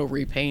trouble is go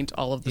repaint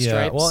all of the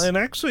stripes. Yeah, well, and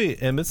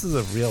actually, and this is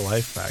a real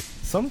life fact,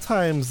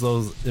 sometimes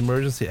those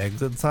emergency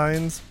exit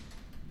signs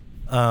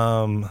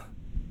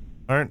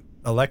aren't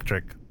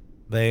electric.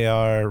 They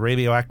are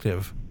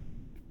radioactive.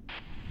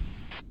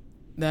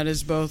 That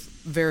is both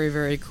very,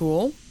 very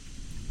cool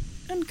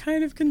and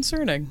kind of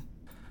concerning.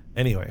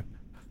 Anyway,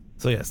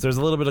 so yes, there's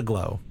a little bit of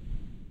glow.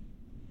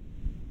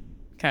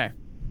 Okay.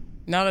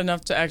 Not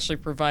enough to actually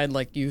provide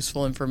like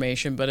useful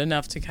information, but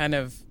enough to kind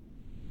of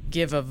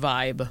give a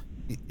vibe.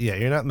 Yeah,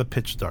 you're not in the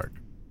pitch dark.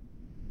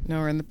 No,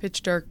 we're in the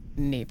pitch dark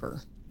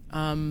neighbor.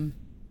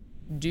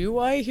 Do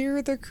I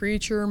hear the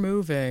creature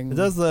moving? It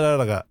does let out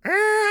like a,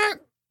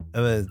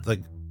 and then it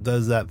like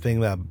does that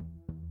thing that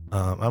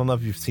I don't know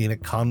if you've seen a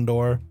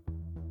condor,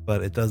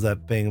 but it does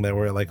that thing that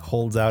where it like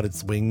holds out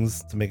its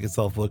wings to make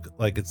itself look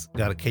like it's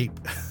got a cape.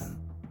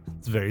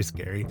 It's very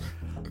scary.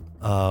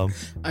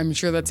 I'm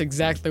sure that's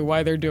exactly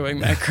why they're doing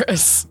that,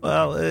 Chris.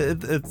 Well,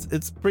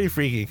 it's pretty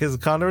freaky because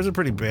condors are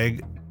pretty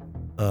big.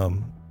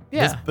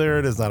 This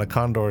bird is not a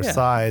condor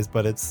size,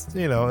 but it's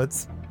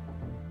it's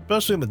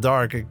especially in the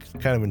dark, it's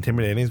kind of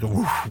intimidating. He's going,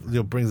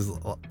 woof, brings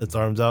its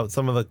arms out.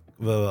 Some of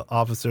the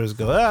officers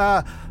go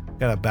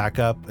kind of back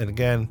up, and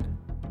again,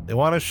 they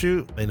want to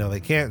shoot. They know they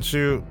can't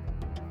shoot.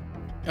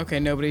 Okay,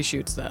 nobody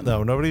shoots then.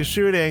 No, nobody's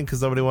shooting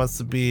because nobody wants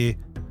to be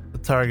the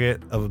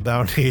target of a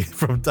bounty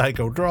from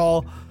Tycho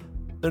Droll.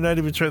 They're not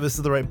even sure this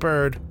is the right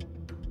bird,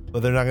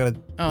 but they're not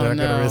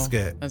gonna risk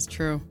it. That's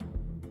true.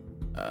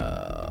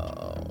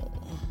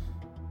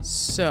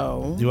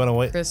 So you want to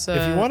wait? Chris,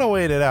 if you want to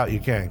wait it out,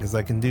 you can, because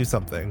I can do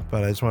something.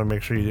 But I just want to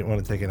make sure you didn't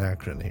want to take an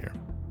action here.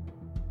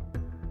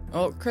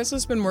 Well, Chris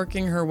has been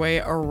working her way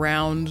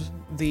around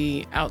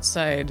the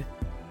outside.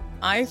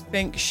 I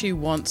think she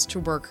wants to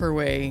work her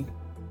way.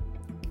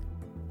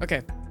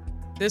 Okay,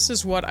 this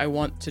is what I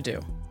want to do.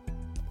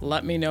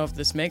 Let me know if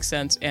this makes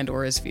sense and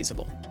or is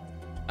feasible.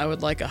 I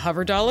would like a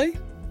hover dolly,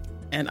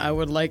 and I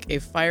would like a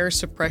fire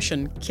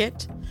suppression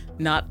kit.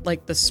 Not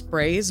like the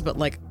sprays, but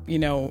like,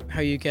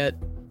 how you get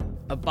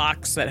a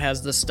box that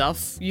has the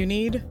stuff you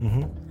need.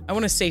 Mm-hmm. I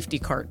want a safety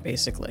cart,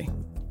 basically,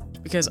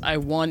 because I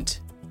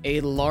want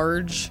a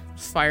large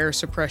fire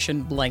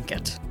suppression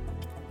blanket.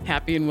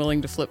 Happy and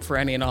willing to flip for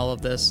any and all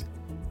of this.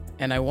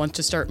 And I want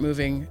to start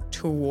moving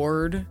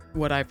toward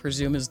what I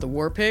presume is the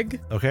war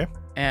pig. Okay.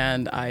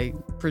 And I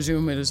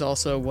presume it is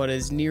also what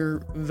is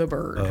near the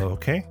bird.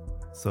 Okay.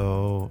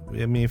 So,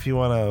 I mean, if you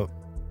want to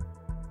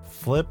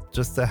flip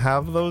just to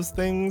have those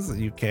things,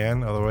 you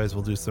can. Otherwise,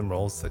 we'll do some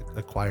rolls to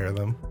acquire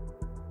them.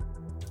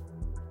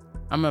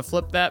 I'm going to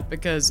flip that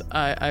because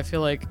I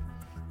feel like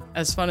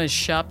as fun as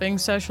shopping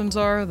sessions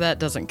are, that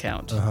doesn't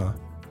count. Uh-huh.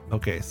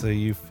 Okay, so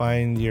you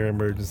find your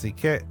emergency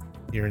kit.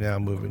 You're now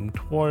moving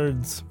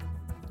towards...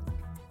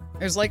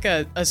 There's like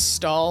a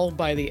stall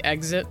by the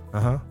exit,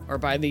 or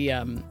by the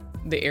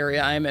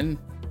area I'm in,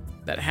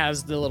 that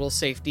has the little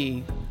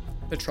safety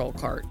patrol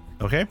cart.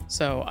 Okay.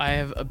 So I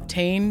have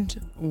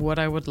obtained what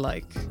I would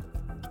like,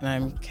 and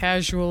I'm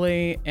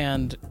casually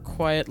and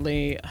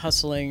quietly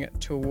hustling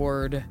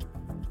toward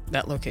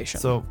that location.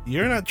 So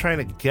you're not trying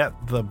to get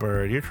the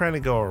bird. You're trying to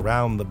go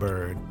around the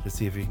bird to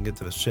see if you can get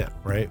to the ship,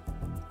 right?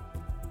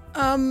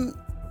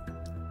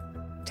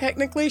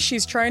 Technically,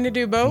 she's trying to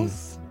do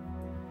both.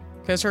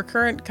 Because her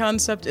current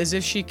concept is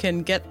if she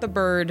can get the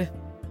bird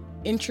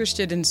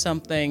interested in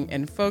something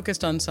and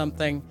focused on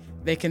something,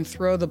 they can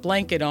throw the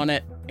blanket on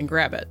it and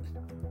grab it.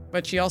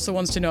 But she also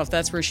wants to know if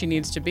that's where she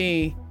needs to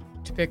be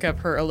to pick up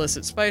her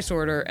illicit spice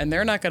order, and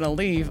they're not going to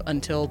leave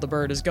until the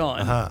bird is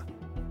gone.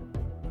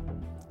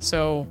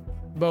 So,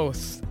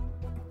 both.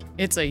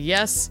 It's a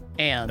yes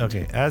and.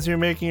 Okay, as you're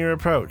making your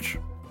approach,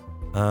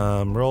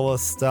 roll a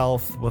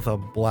stealth with a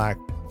black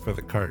for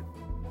the cart.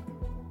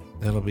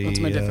 It'll be What's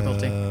my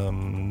difficulty?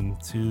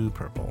 2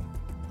 purple.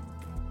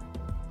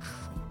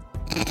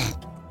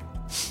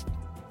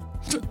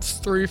 It's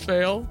 3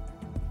 fail.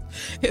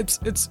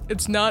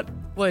 It's not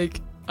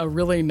like a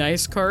really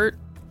nice cart,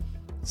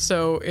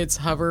 so its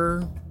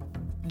hover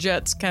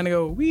jets kind of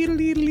go weedle.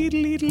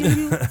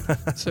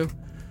 So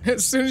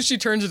as soon as she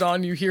turns it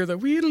on, you hear the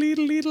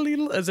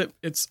weedle as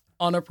it's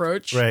on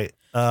approach. Right.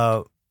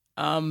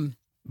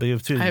 But you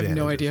have 2 advantages. I have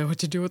no idea what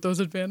to do with those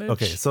advantages.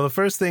 Okay, so the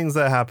first things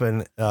that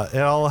happen,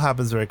 it all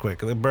happens very quick.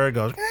 The bird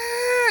goes,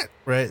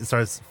 right, it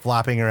starts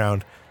flapping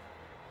around.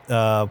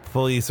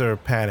 Police are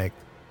panicked.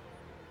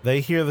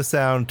 They hear the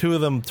sound. 2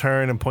 of them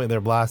turn and point their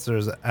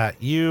blasters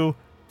at you.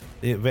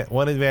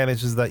 One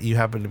advantage is that you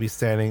happen to be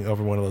standing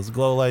over one of those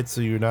glow lights, so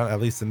you're not at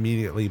least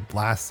immediately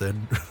blasted.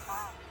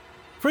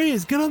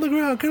 Freeze! Get on the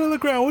ground! Get on the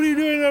ground! What are you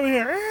doing over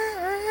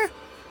here?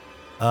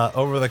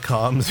 Over the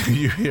comms,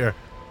 you hear,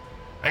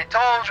 I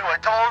told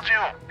you.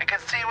 It can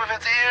see with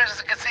its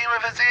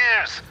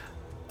ears.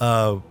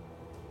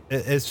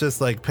 it's just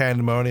like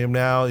pandemonium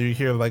now. You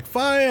hear like,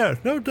 fire!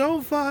 No,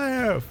 don't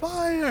fire!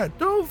 Fire!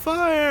 Don't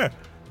fire!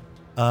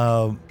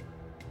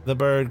 The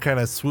bird kind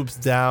of swoops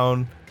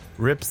down,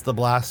 rips the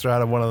blaster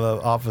out of one of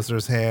the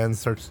officer's hands,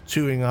 starts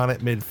chewing on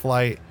it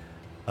mid-flight.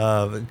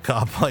 The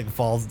cop like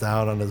falls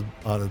down on his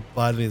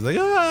butt, and he's like,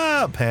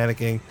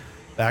 panicking,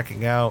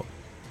 backing out.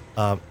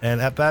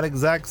 And at that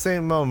exact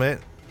same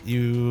moment,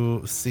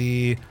 you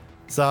see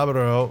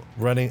Saburo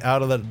running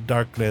out of the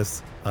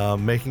darkness,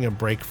 making a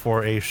break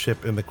for a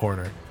ship in the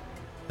corner.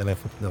 And I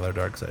flipped another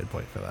dark side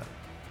point for that.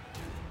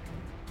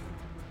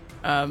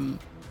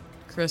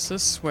 Krista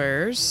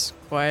swears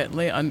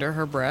quietly under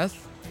her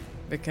breath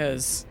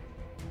because,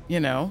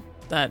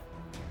 that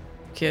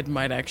kid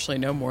might actually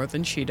know more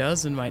than she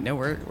does and might know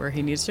where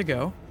he needs to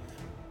go.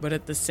 But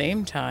at the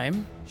same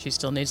time, she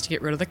still needs to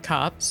get rid of the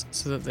cops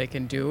so that they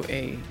can do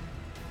a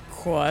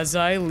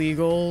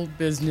quasi-legal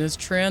business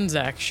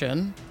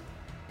transaction.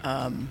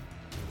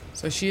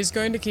 So she is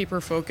going to keep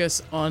her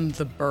focus on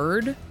the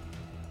bird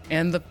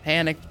and the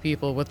panicked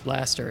people with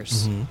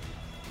blasters. Mm-hmm.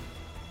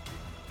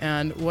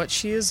 And what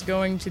she is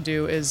going to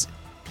do is,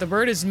 the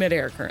bird is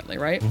midair currently,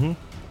 right? Mm-hmm.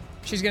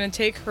 She's going to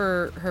take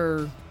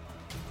her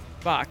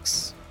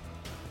box,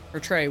 her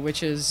tray,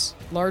 which is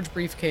large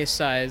briefcase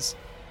size.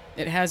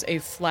 It has a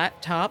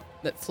flat top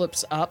that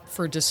flips up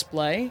for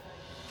display.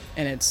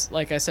 And it's,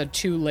 like I said,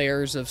 2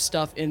 layers of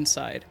stuff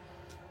inside.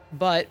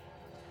 But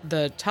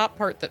the top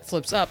part that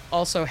flips up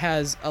also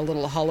has a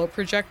little holo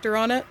projector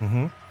on it.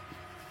 Mm-hmm.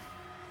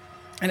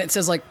 And it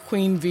says like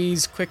Queen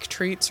V's Quick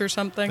Treats or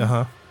something.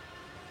 Uh-huh.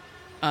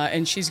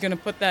 And she's going to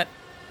put that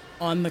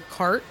on the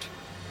cart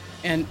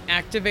and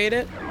activate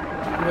it,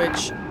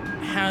 which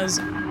has,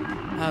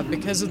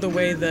 because of the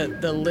way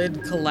that the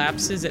lid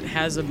collapses, it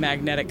has a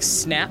magnetic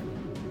snap.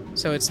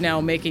 So it's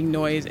now making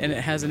noise, and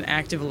it has an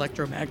active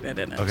electromagnet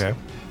in it. Okay.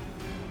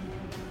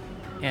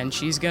 And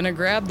she's going to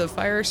grab the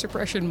fire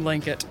suppression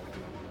blanket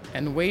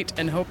and wait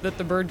and hope that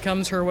the bird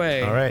comes her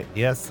way. All right.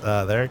 Yes.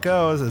 There it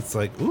goes. It's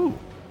like, ooh,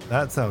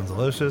 that sounds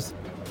delicious.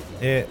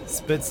 It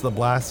spits the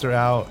blaster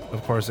out.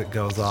 Of course, it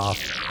goes off.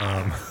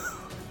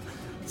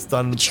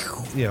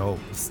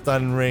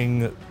 Stun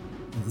ring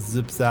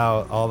zips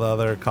out. All the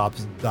other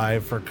cops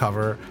dive for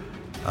cover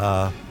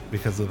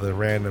because of the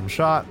random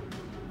shot.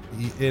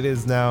 It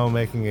is now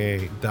making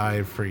a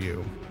dive for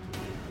you.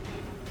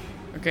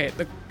 Okay.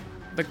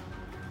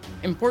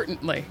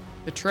 Importantly,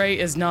 the tray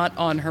is not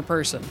on her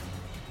person.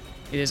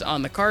 It is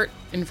on the cart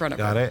in front of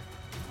her. Got it.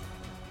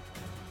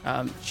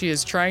 She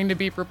is trying to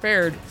be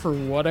prepared for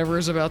whatever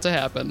is about to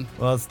happen.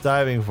 Well, it's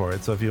diving for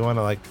it. So if you want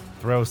to like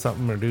throw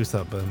something or do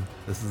something,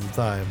 this is the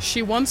time.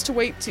 She wants to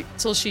wait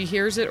till she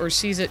hears it or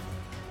sees it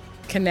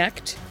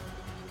connect,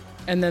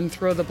 and then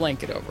throw the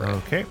blanket over it.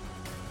 Okay.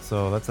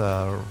 So that's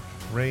a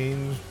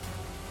range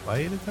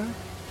bite attack?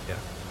 Yeah.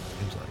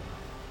 Range light.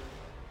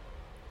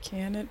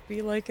 Can it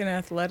be like an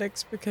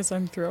athletics because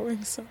I'm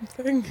throwing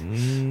something?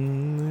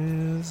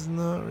 It's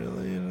not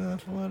really an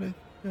athletic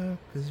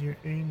because you're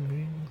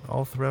aiming.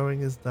 All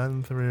throwing is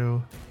done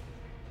through.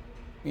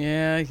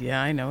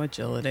 Yeah, I know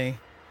agility.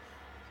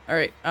 All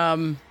right,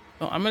 well,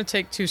 I'm gonna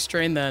take 2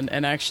 strain then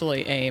and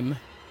actually aim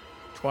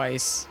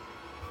twice.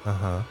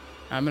 Uh-huh.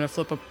 I'm gonna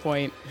flip a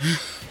point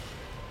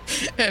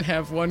and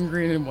have 1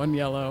 green and 1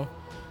 yellow.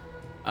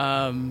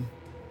 Well,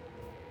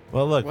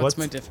 look, what's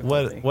my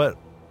difficulty?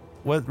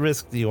 What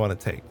risk do you want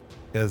to take?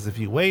 Because if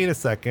you wait a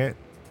second,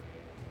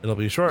 it'll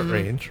be short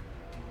range,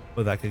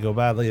 but that could go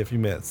badly if you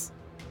miss.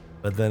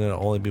 But then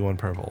it'll only be 1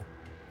 purple.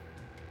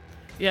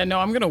 Yeah, no,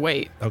 I'm gonna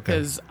wait. Okay.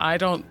 Because I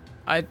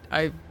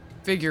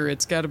figure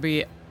it's got to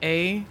be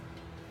A,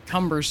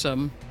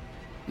 cumbersome,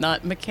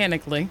 not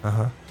mechanically,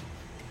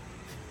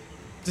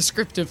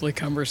 descriptively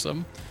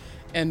cumbersome,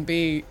 and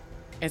B,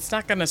 it's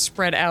not gonna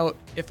spread out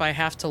if I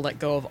have to let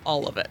go of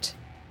all of it.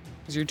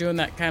 Because you're doing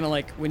that kind of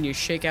like when you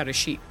shake out a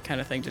sheet kind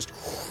of thing, just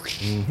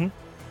whoosh. Mm-hmm.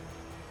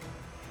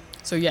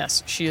 So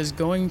yes, she is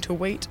going to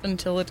wait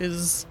until it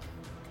is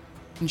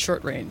in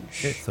short range.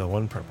 Okay, so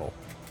 1 purple.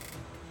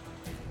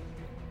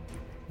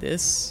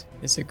 This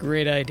is a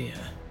great idea.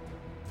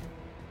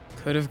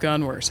 Could have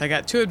gone worse. I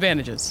got 2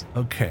 advantages.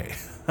 Okay.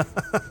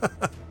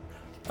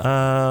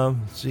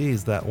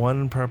 Geez, that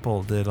 1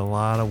 purple did a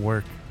lot of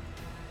work.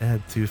 It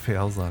had 2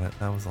 fails on it.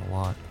 That was a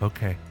lot.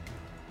 Okay.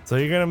 So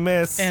you're gonna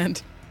miss. And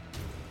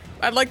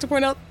I'd like to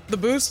point out the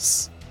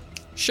boosts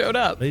showed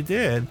up. They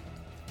did.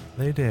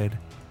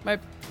 My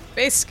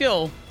base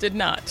skill did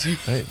not.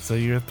 Right, so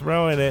you're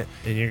throwing it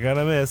and you're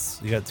gonna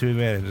miss. You got 2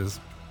 advantages.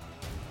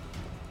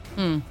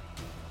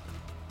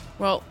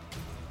 Well,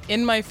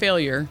 in my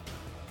failure,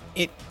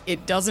 it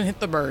doesn't hit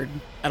the bird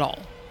at all.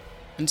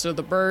 And so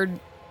the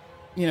bird,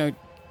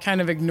 kind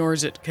of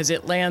ignores it because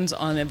it lands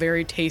on a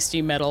very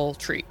tasty metal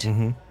treat.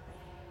 Mm-hmm.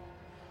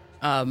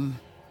 Well,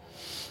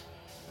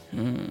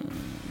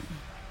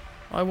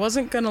 I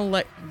wasn't going to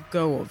let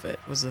go of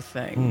it was the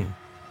thing.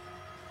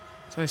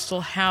 So I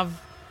still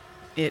have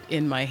it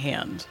in my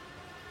hand.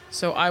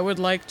 So I would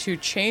like to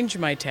change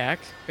my tack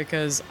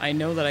because I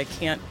know that I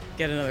can't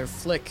get another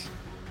flick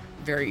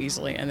very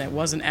easily, and it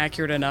wasn't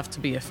accurate enough to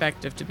be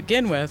effective to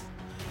begin with.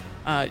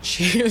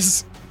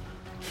 She's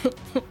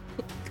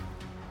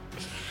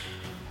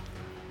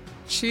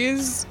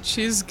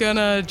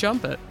gonna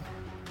jump it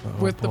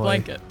with the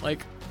blanket.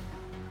 Like,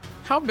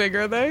 how big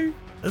are they?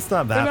 It's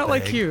not that They're not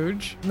big. like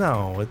huge.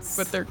 No, it's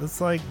But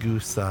it's like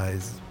goose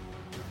size.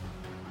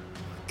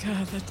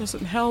 God, that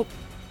doesn't help.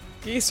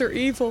 Geese are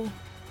evil.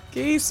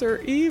 Geese are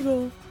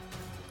evil.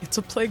 It's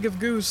a plague of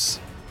goose.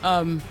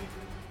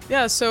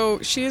 Yeah, so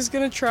she is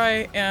gonna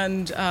try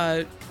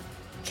and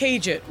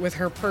cage it with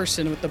her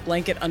person with the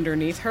blanket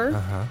underneath her.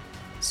 Uh-huh.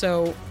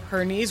 So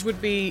her knees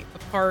would be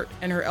apart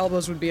and her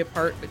elbows would be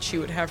apart, but she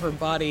would have her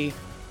body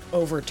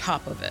over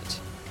top of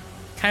it.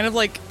 Kind of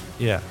like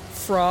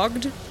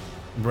frogged,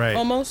 Right.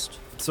 almost.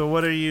 So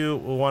what are you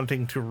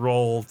wanting to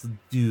roll to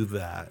do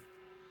that?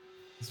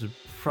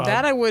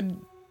 That I would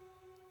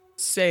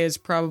say is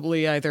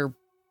probably either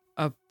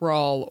a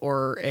brawl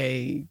or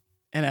an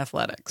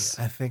athletics.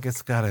 I think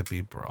it's gotta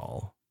be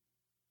brawl.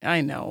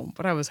 I know,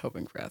 but I was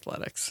hoping for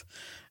athletics.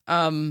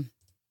 And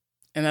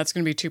that's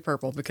going to be 2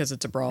 purple because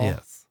it's a brawl.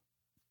 Yes.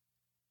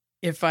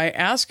 If I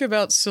ask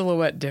about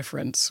silhouette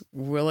difference,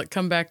 will it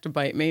come back to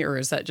bite me, or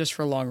is that just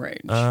for long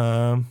range?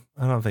 I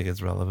don't think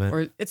it's relevant.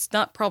 Or it's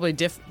not probably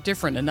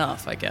different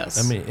enough, I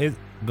guess. I mean,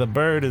 the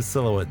bird is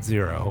silhouette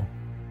 0.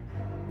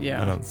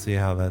 Yeah. I don't see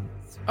how that.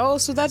 Oh,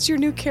 so that's your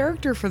new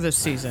character for this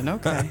season.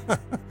 Okay.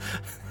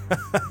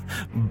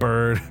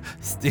 Bird,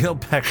 steel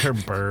pecker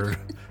bird.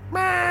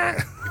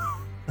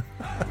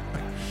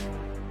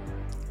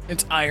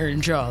 It's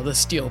Iron Jaw, the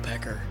steel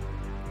pecker.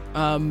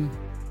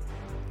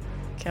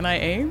 Can I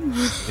aim?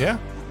 Yeah.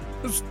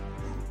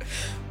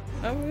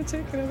 I'm gonna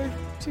take another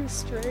 2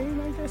 strain,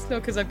 I guess. No,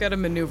 because I've got to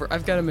maneuver.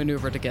 I've got to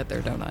maneuver to get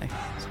there, don't I?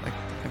 So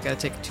I've got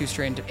to take a 2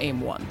 strain to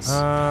aim once.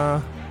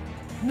 No,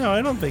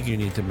 I don't think you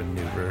need to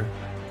maneuver.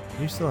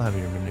 You still have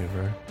your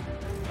maneuver.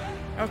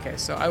 Okay,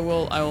 so I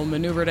will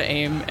maneuver to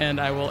aim,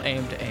 and I will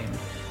aim to aim.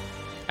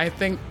 I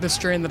think the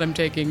strain that I'm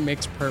taking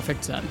makes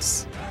perfect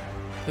sense,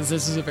 because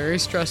this is a very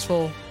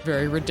stressful,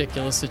 very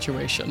ridiculous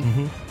situation.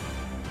 Mm-hmm.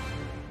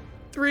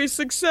 3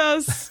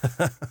 success.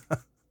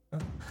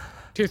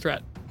 2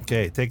 threat.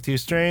 Okay, take 2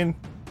 strain.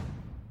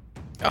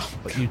 Oh,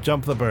 But you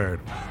jump the bird.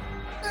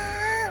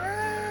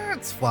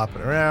 It's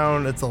flopping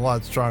around. It's a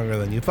lot stronger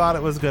than you thought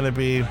it was going to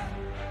be.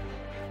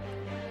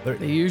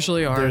 they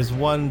usually are. There's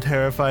one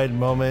terrified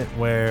moment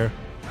where,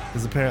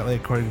 because apparently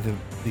according to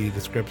the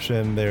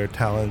description, their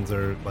talons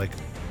are like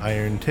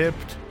iron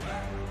tipped,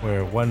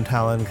 where one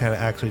talon kind of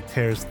actually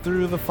tears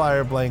through the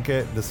fire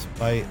blanket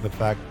despite the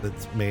fact that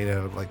it's made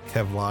out of like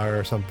Kevlar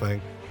or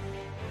something.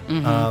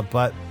 Mhm.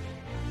 But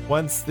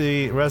once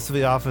the rest of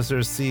the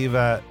officers see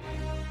that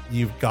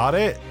you've got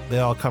it, they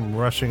all come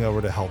rushing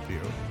over to help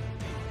you.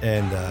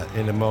 And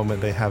in a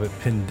moment, they have it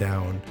pinned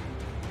down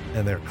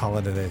and they're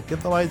calling it in.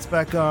 Get the lights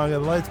back on, get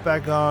the lights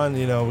back on.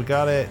 You know, we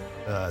got it.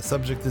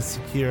 Subject is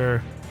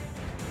secure,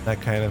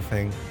 that kind of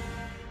thing.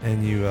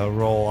 And you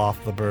roll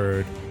off the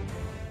bird.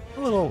 A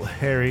little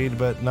harried,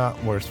 but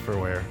not worse for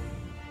wear.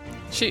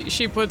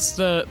 She puts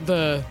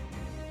the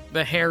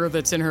hair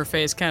that's in her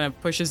face, kind of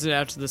pushes it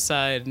out to the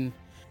side, and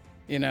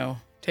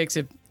takes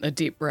a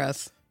deep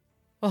breath.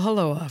 Well,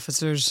 hello,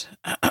 officers.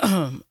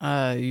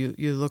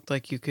 You look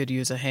like you could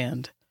use a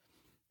hand.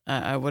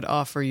 I would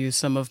offer you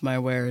some of my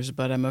wares,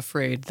 but I'm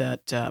afraid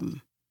that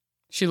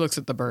she looks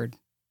at the bird.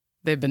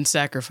 They've been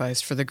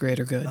sacrificed for the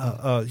greater good.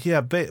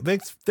 Yeah.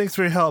 Thanks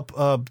for your help.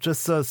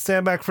 Just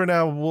stand back for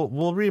now.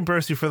 We'll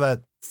reimburse you for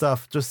that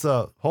stuff. Just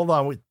hold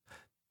on.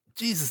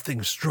 Jesus,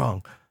 thing's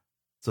strong.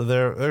 So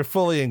they're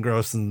fully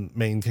engrossed in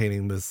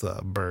maintaining this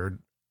bird.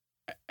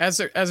 As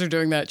they're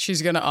doing that,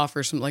 she's gonna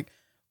offer some, like,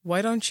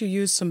 why don't you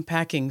use some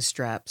packing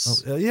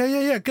straps? Oh,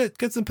 yeah.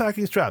 Get some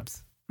packing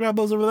straps. Grab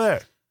those over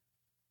there.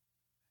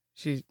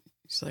 She's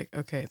like,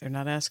 okay, they're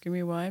not asking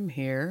me why I'm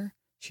here.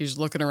 She's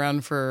looking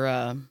around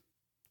for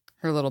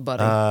her little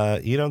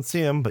buddy. You don't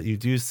see him, but you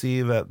do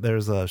see that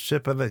there's a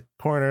ship at the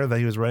corner that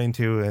he was running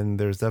to, and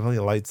there's definitely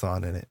lights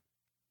on in it.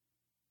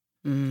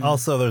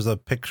 Also, there's a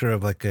picture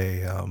of like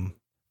a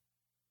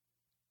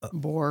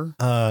boar.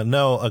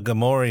 No, a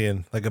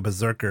Gamorrean, like a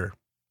berserker,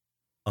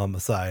 on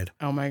the side.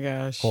 Oh my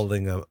gosh!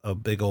 Holding a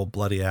big old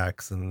bloody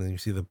axe, and then you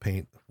see the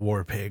paint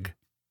war pig.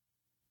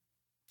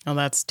 Oh,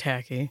 that's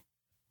tacky,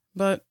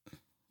 but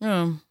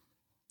it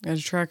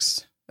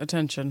attracts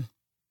attention.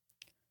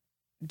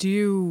 Do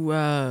you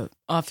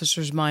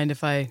officers mind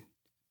if I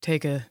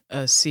take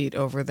a seat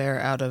over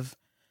there?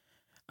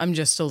 I'm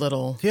just a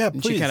little. Yeah,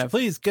 and please, she kind of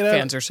please get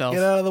fans herself.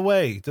 Get out of the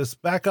way.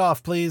 Just back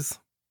off, please.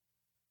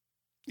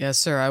 Yes,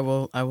 sir. I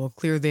will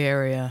clear the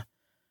area.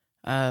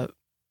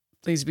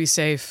 Please be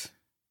safe.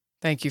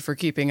 Thank you for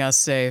keeping us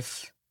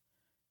safe.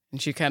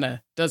 And she kind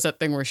of does that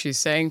thing where she's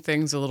saying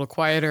things a little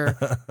quieter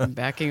and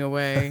backing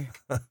away.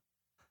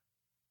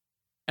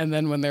 And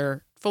then when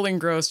they're fully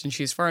engrossed and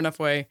she's far enough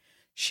away,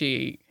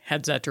 she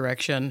heads that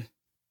direction.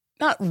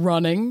 Not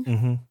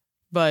running,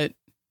 but,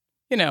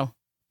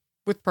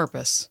 with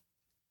purpose,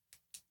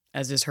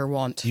 as is her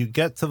wont. You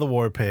get to the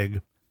war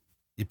pig.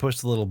 You push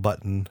the little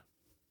button,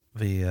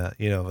 the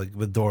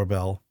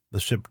doorbell, the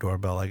ship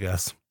doorbell, I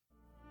guess.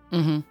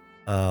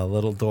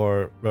 Little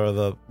door, or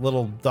the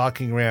little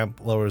docking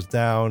ramp lowers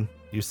down.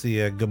 You see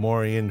a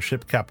Gamorrean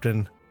ship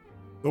captain.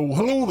 Oh,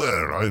 hello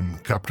there. I'm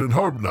Captain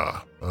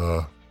Harbna.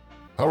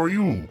 How are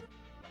you?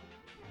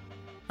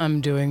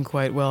 I'm doing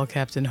quite well,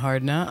 Captain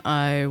Hardna.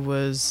 I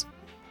was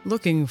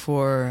looking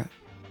for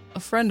a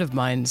friend of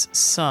mine's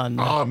son.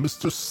 Ah,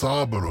 Mr.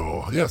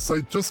 Saburo. Yes,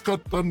 I just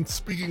got done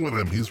speaking with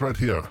him. He's right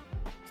here.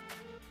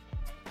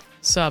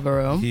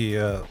 Saburo. He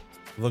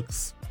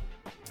looks.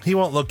 He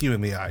won't look you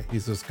in the eye.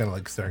 He's just kind of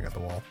like staring at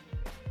the wall.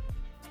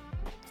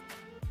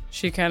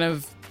 She kind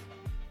of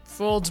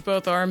folds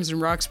both arms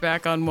and rocks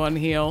back on one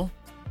heel.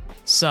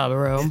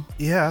 Saburo.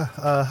 Yeah.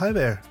 Hi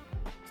there.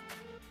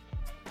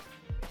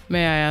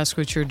 May I ask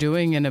what you're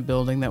doing in a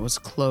building that was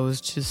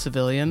closed to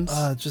civilians?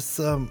 Just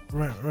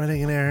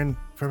running an errand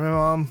for my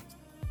mom.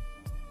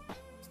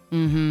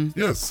 Mm-hmm.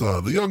 Yes,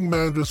 the young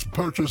man just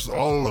purchased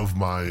all of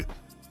my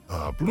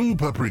blue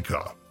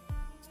paprika.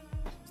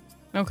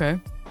 Okay.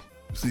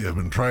 See, I've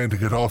been trying to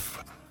get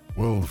off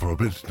world for a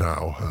bit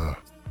now.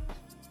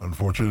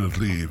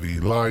 Unfortunately,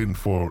 the line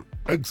for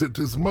exit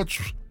is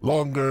much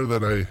longer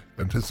than I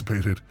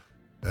anticipated,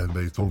 and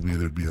they told me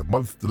there'd be a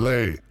month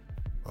delay.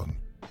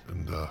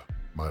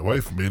 My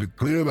wife made it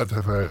clear that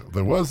if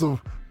there was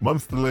a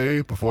month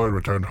delay before I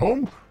returned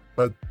home,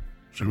 that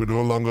she would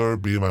no longer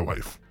be my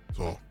wife.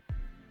 So,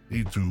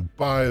 I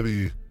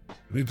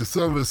need to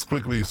sell this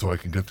quickly so I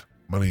can get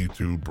money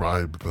to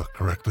bribe the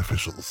correct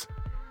officials.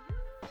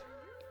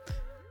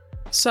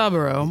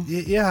 Saburo,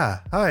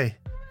 Yeah, hi.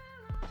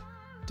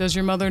 does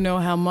your mother know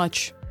how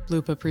much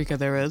blue paprika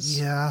there is?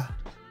 Yeah.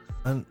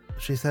 And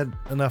she said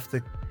enough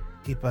to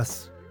keep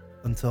us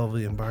until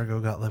the embargo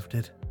got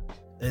lifted.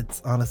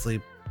 It's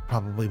honestly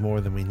probably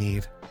more than we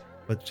need,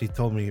 but she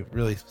told me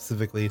really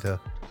specifically to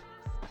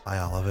buy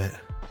all of it.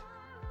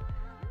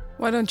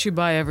 Why don't you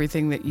buy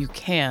everything that you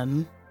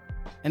can,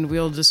 and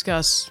we'll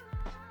discuss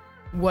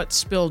what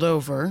spilled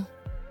over,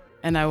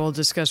 and I will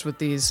discuss with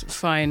these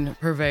fine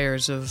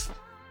purveyors of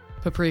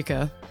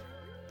paprika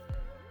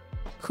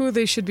who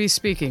they should be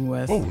speaking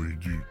with. Oh,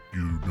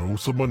 you know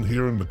someone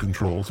here in the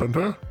control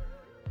center?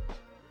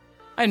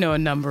 I know a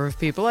number of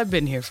people. I've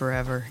been here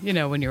forever. You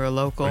know, when you're a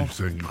local. Are you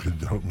saying you could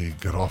help me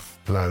get off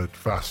planet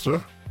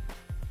faster?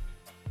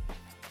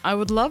 I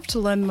would love to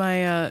lend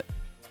my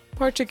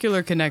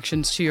particular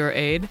connections to your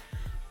aid.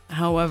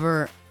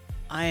 However,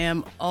 I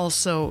am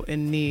also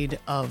in need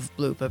of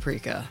blue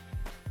paprika.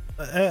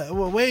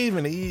 Well, wait a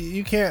minute.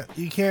 You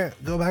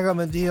can't go back on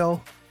the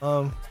deal.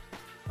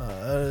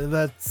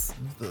 That's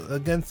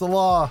against the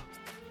law.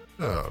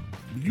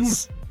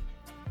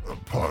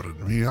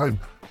 Pardon me, I'm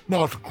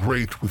not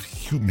great with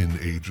human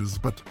ages,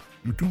 but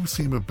you do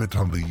seem a bit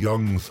on the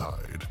young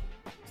side.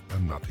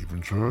 I'm not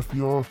even sure if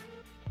you're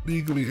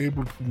legally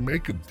able to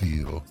make a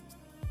deal.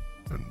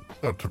 And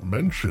not to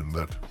mention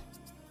that,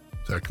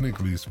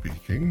 technically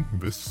speaking,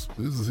 this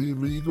is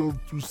illegal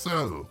to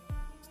sell,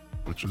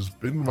 which has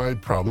been my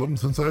problem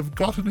since I've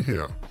gotten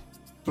here.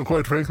 So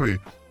quite frankly,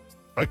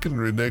 I can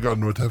renege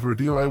on whatever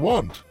deal I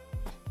want,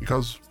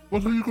 because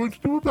what are you going to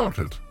do about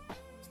it?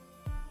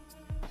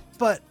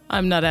 But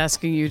I'm not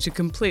asking you to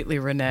completely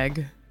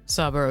renege.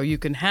 Saburo, you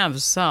can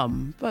have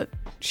some, but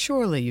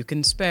surely you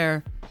can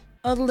spare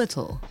a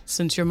little,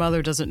 since your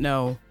mother doesn't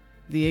know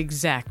the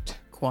exact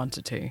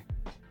quantity.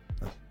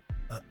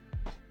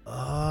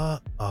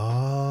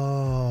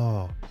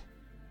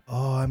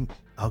 I'm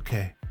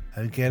okay.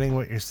 I'm getting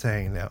what you're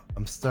saying now.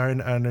 I'm starting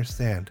to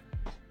understand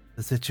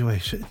the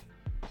situation.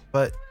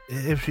 But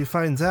if she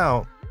finds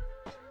out,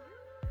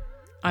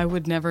 I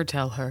would never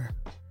tell her.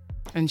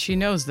 And she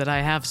knows that I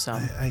have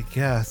some. I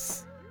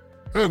guess.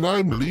 And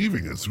I'm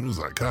leaving as soon as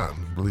I can.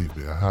 Believe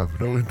me, I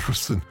have no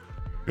interest in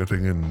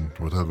getting in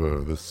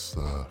whatever this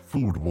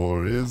food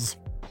war is.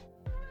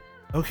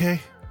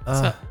 Okay.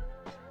 So-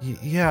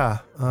 Yeah.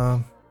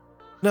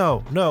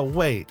 No,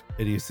 wait.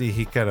 And you see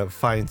he kind of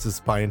finds his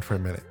spine for a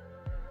minute.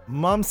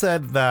 Mom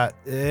said that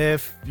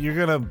if you're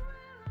gonna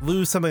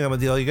lose something on the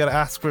deal, you gotta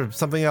ask for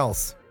something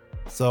else.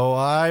 So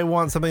I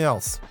want something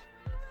else.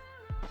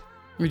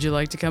 Would you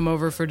like to come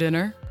over for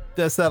dinner?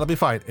 Yes, that'll be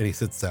fine. And he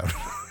sits down.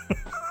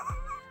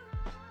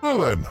 Well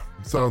then,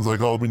 sounds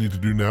like all we need to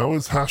do now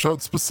is hash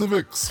out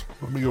specifics.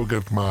 Let me go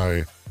get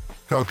my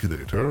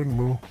calculator and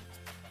we'll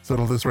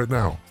settle this right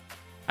now.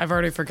 I've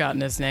already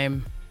forgotten his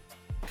name.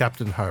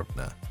 Captain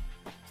Hardna.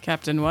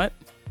 Captain what?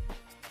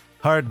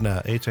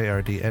 Hardna,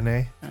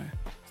 Hardna.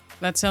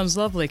 That sounds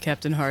lovely,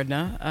 Captain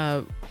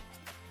Hardna.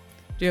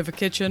 Do you have a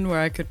kitchen where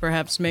I could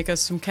perhaps make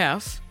us some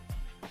calf?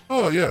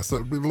 Oh yes, that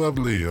would be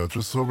lovely.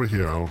 Just over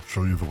here, I'll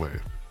show you the way.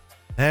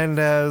 And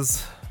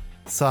as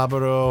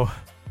Saburo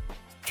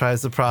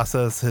tries to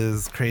process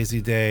his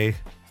crazy day,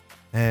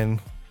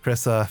 and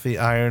Krissa, the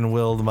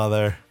iron-willed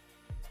mother,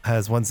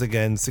 has once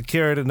again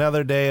secured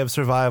another day of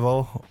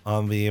survival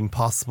on the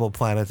impossible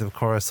planet of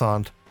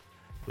Coruscant,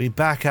 we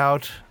back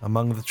out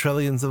among the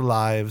trillions of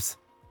lives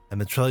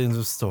and the trillions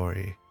of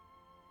story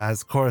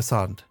as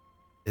Coruscant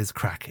is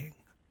cracking.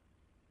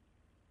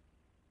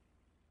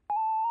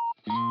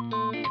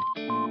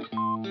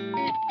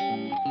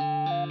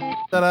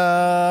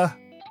 Ta-da!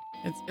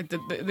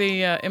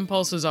 The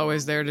impulse is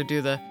always there to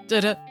do the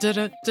da-da,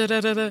 da-da,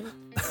 da-da, da-da.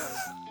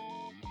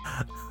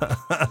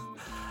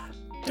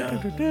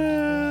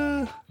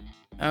 Da-da-da.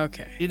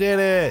 Okay. You did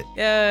it!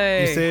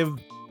 Yay!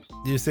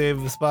 You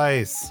saved the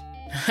spice.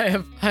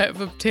 I have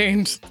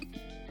obtained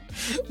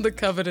the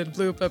coveted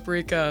blue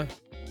paprika.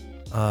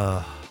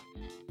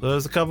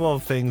 There's a couple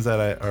of things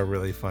that are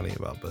really funny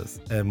about this,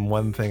 and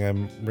one thing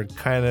I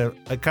kind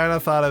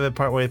of thought of it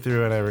partway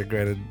through, and I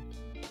regretted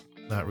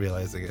not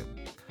realizing it.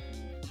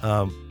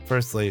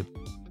 Firstly,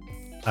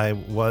 I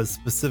was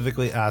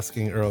specifically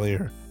asking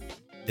earlier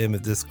in the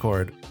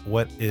Discord,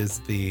 what is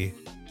the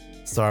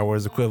Star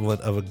Wars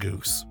equivalent of a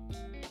goose?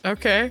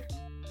 Okay.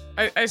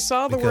 I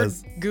saw the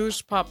Because- word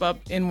goose pop up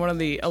in one of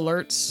the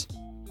alerts,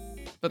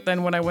 but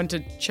then when I went to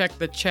check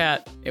the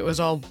chat, it was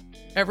all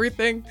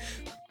everything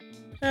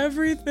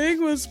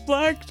was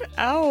blacked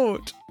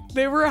out.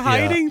 They were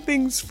hiding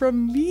things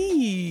from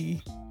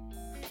me.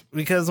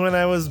 Because when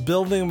I was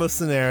building the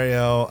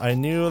scenario, I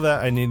knew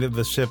that I needed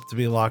the ship to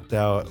be locked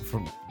out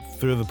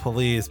through the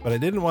police, but I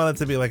didn't want it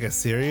to be like a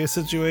serious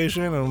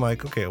situation. And I'm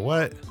like, okay,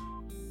 what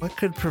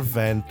could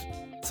prevent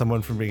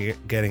someone from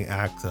getting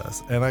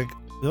access? And like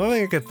the only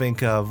thing I could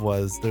think of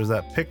was there's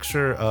that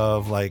picture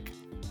of like,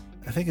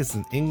 I think it's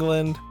in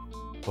England,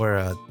 where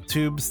a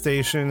tube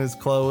station is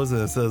closed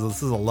and it says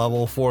this is a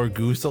level 4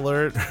 goose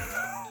alert.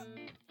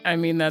 I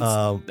mean,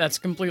 that's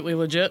completely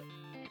legit.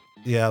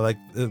 Yeah, like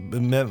it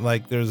meant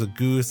like there's a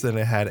goose and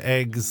it had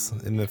eggs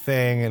in the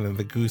thing, and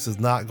the goose is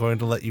not going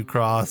to let you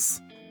cross.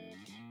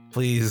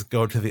 Please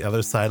go to the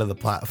other side of the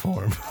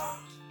platform.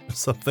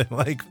 Something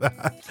like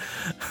that.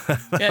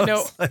 Yeah,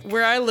 no,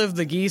 where I live,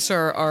 the geese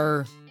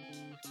are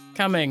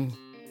coming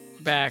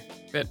back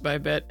bit by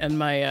bit. And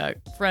my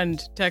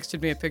friend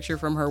texted me a picture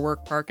from her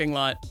work parking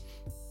lot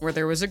where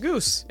there was a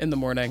goose in the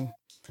morning.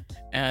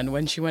 And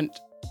when she went,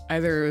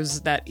 either it was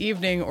that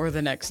evening or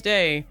the next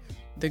day,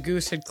 the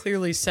goose had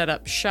clearly set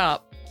up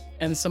shop,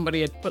 and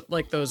somebody had put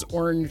like those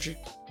orange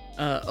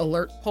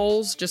alert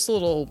poles, just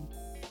the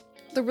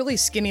really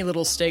skinny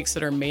little stakes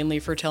that are mainly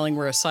for telling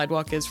where a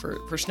sidewalk is for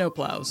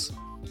snowplows,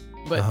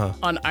 but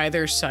on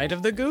either side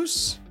of the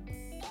goose.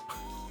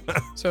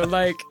 So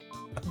like,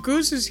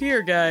 goose is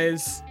here,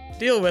 guys.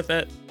 Deal with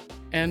it,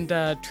 and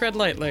tread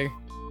lightly.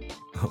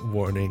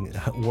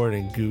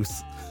 warning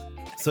goose.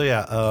 So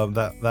yeah,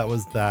 that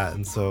was that,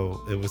 and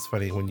so it was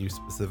funny when you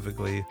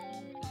specifically,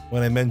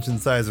 when I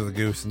mentioned size of the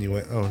goose, and you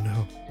went, oh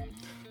no.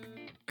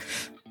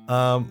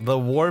 The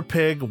war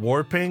pig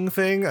warping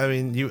thing, I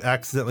mean, you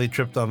accidentally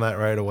tripped on that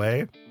right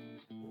away,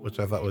 which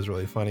I thought was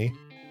really funny.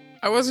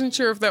 I wasn't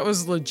sure if that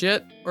was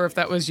legit or if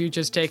that was you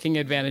just taking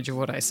advantage of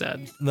what I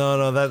said.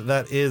 No,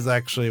 that is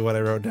actually what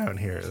I wrote down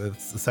here.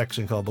 It's a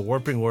section called the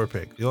warping war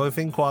pig. The only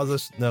thing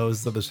Quaza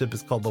knows that the ship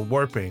is called the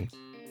warping.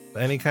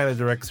 Any kind of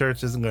direct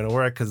search isn't going to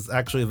work because it's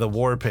actually the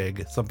war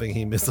pig, something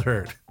he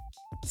misheard.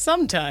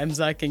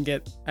 Sometimes I can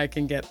get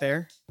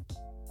there.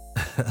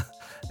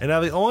 And now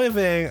the only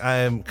thing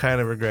I'm kind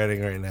of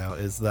regretting right now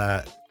is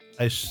that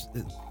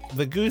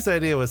the goose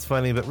idea was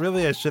funny, but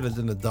really I should have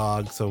done a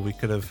dog so we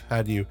could have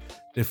had you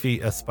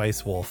defeat a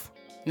spice wolf.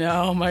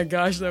 Oh my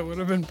gosh, that would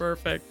have been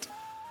perfect.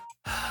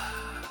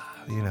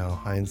 You know,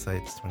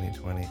 hindsight's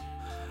 2020.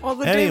 Well,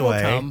 the day will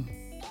come.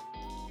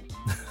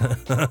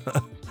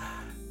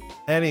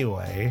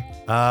 Anyway,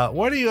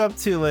 what are you up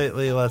to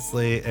lately,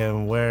 Leslie,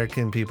 and where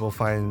can people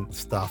find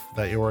stuff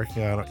that you're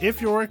working on, or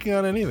if you're working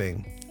on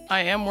anything?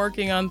 I am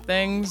working on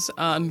things.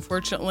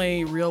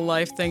 Unfortunately, real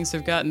life things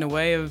have gotten in the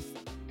way of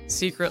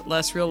secret,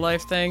 less real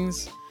life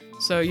things.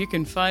 So you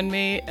can find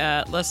me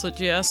at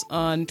LeslieGS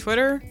on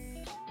Twitter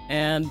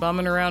and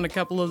bumming around a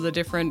couple of the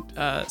different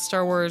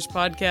Star Wars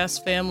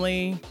podcast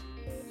family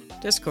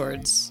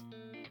Discords.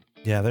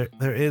 Yeah,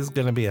 there is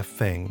going to be a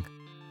thing,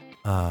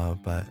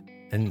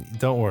 and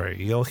don't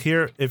worry, you'll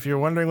hear, if you're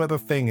wondering what the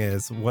thing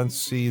is,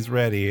 once she's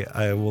ready,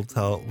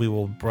 we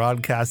will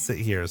broadcast it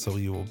here, so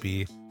you will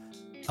be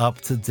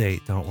up to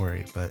date. Don't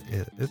worry, but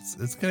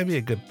it's going to be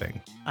a good thing.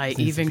 I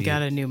even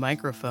got a new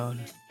microphone.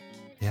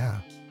 Yeah.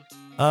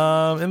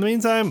 In the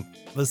meantime,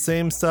 the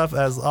same stuff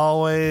as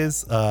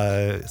always,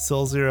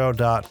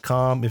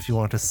 SillZero.com if you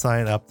want to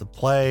sign up to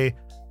play.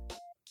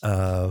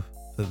 The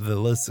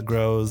list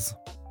grows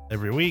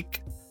every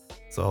week.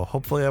 So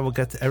hopefully I will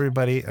get to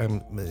everybody.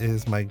 It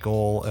is my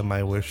goal and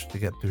my wish to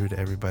get through to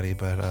everybody,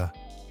 but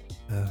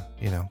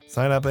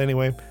sign up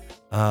anyway.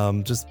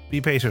 Just be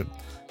patient.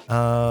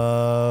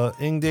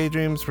 In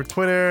Daydreams for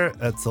Twitter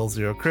at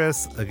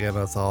SillZeroChris. Again,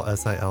 that's all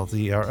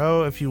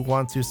SILZRO. If you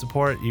want to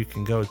support, you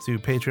can go to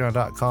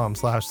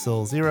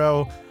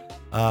patreon.com/SillZero.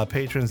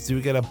 Patrons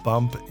do get a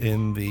bump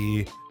in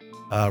the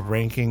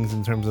rankings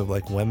in terms of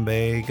like when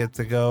they get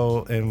to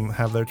go and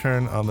have their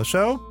turn on the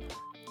show.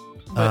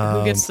 But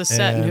who gets the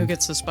set and who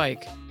gets the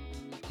spike?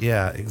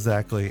 Yeah,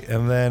 exactly.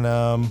 And then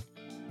I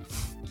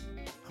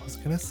was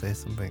gonna say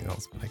something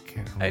else, but I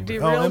can't remember. I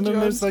derailed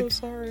you. I'm so like,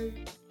 sorry.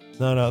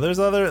 No, there's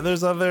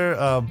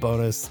other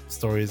bonus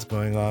stories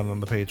going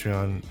on the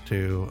Patreon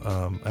too.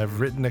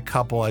 I've written a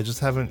couple. I just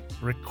haven't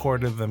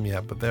recorded them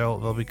yet, but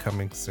they'll be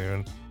coming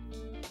soon.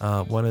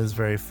 One is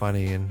very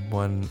funny, and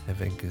one I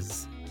think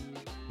is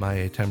my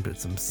attempt at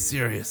some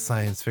serious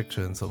science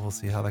fiction. So we'll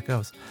see how that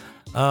goes.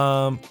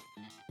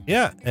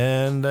 Yeah,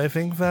 and I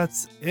think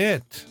that's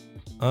it.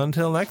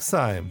 Until next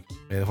time,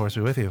 may the force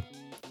be with you.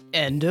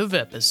 End of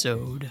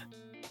episode.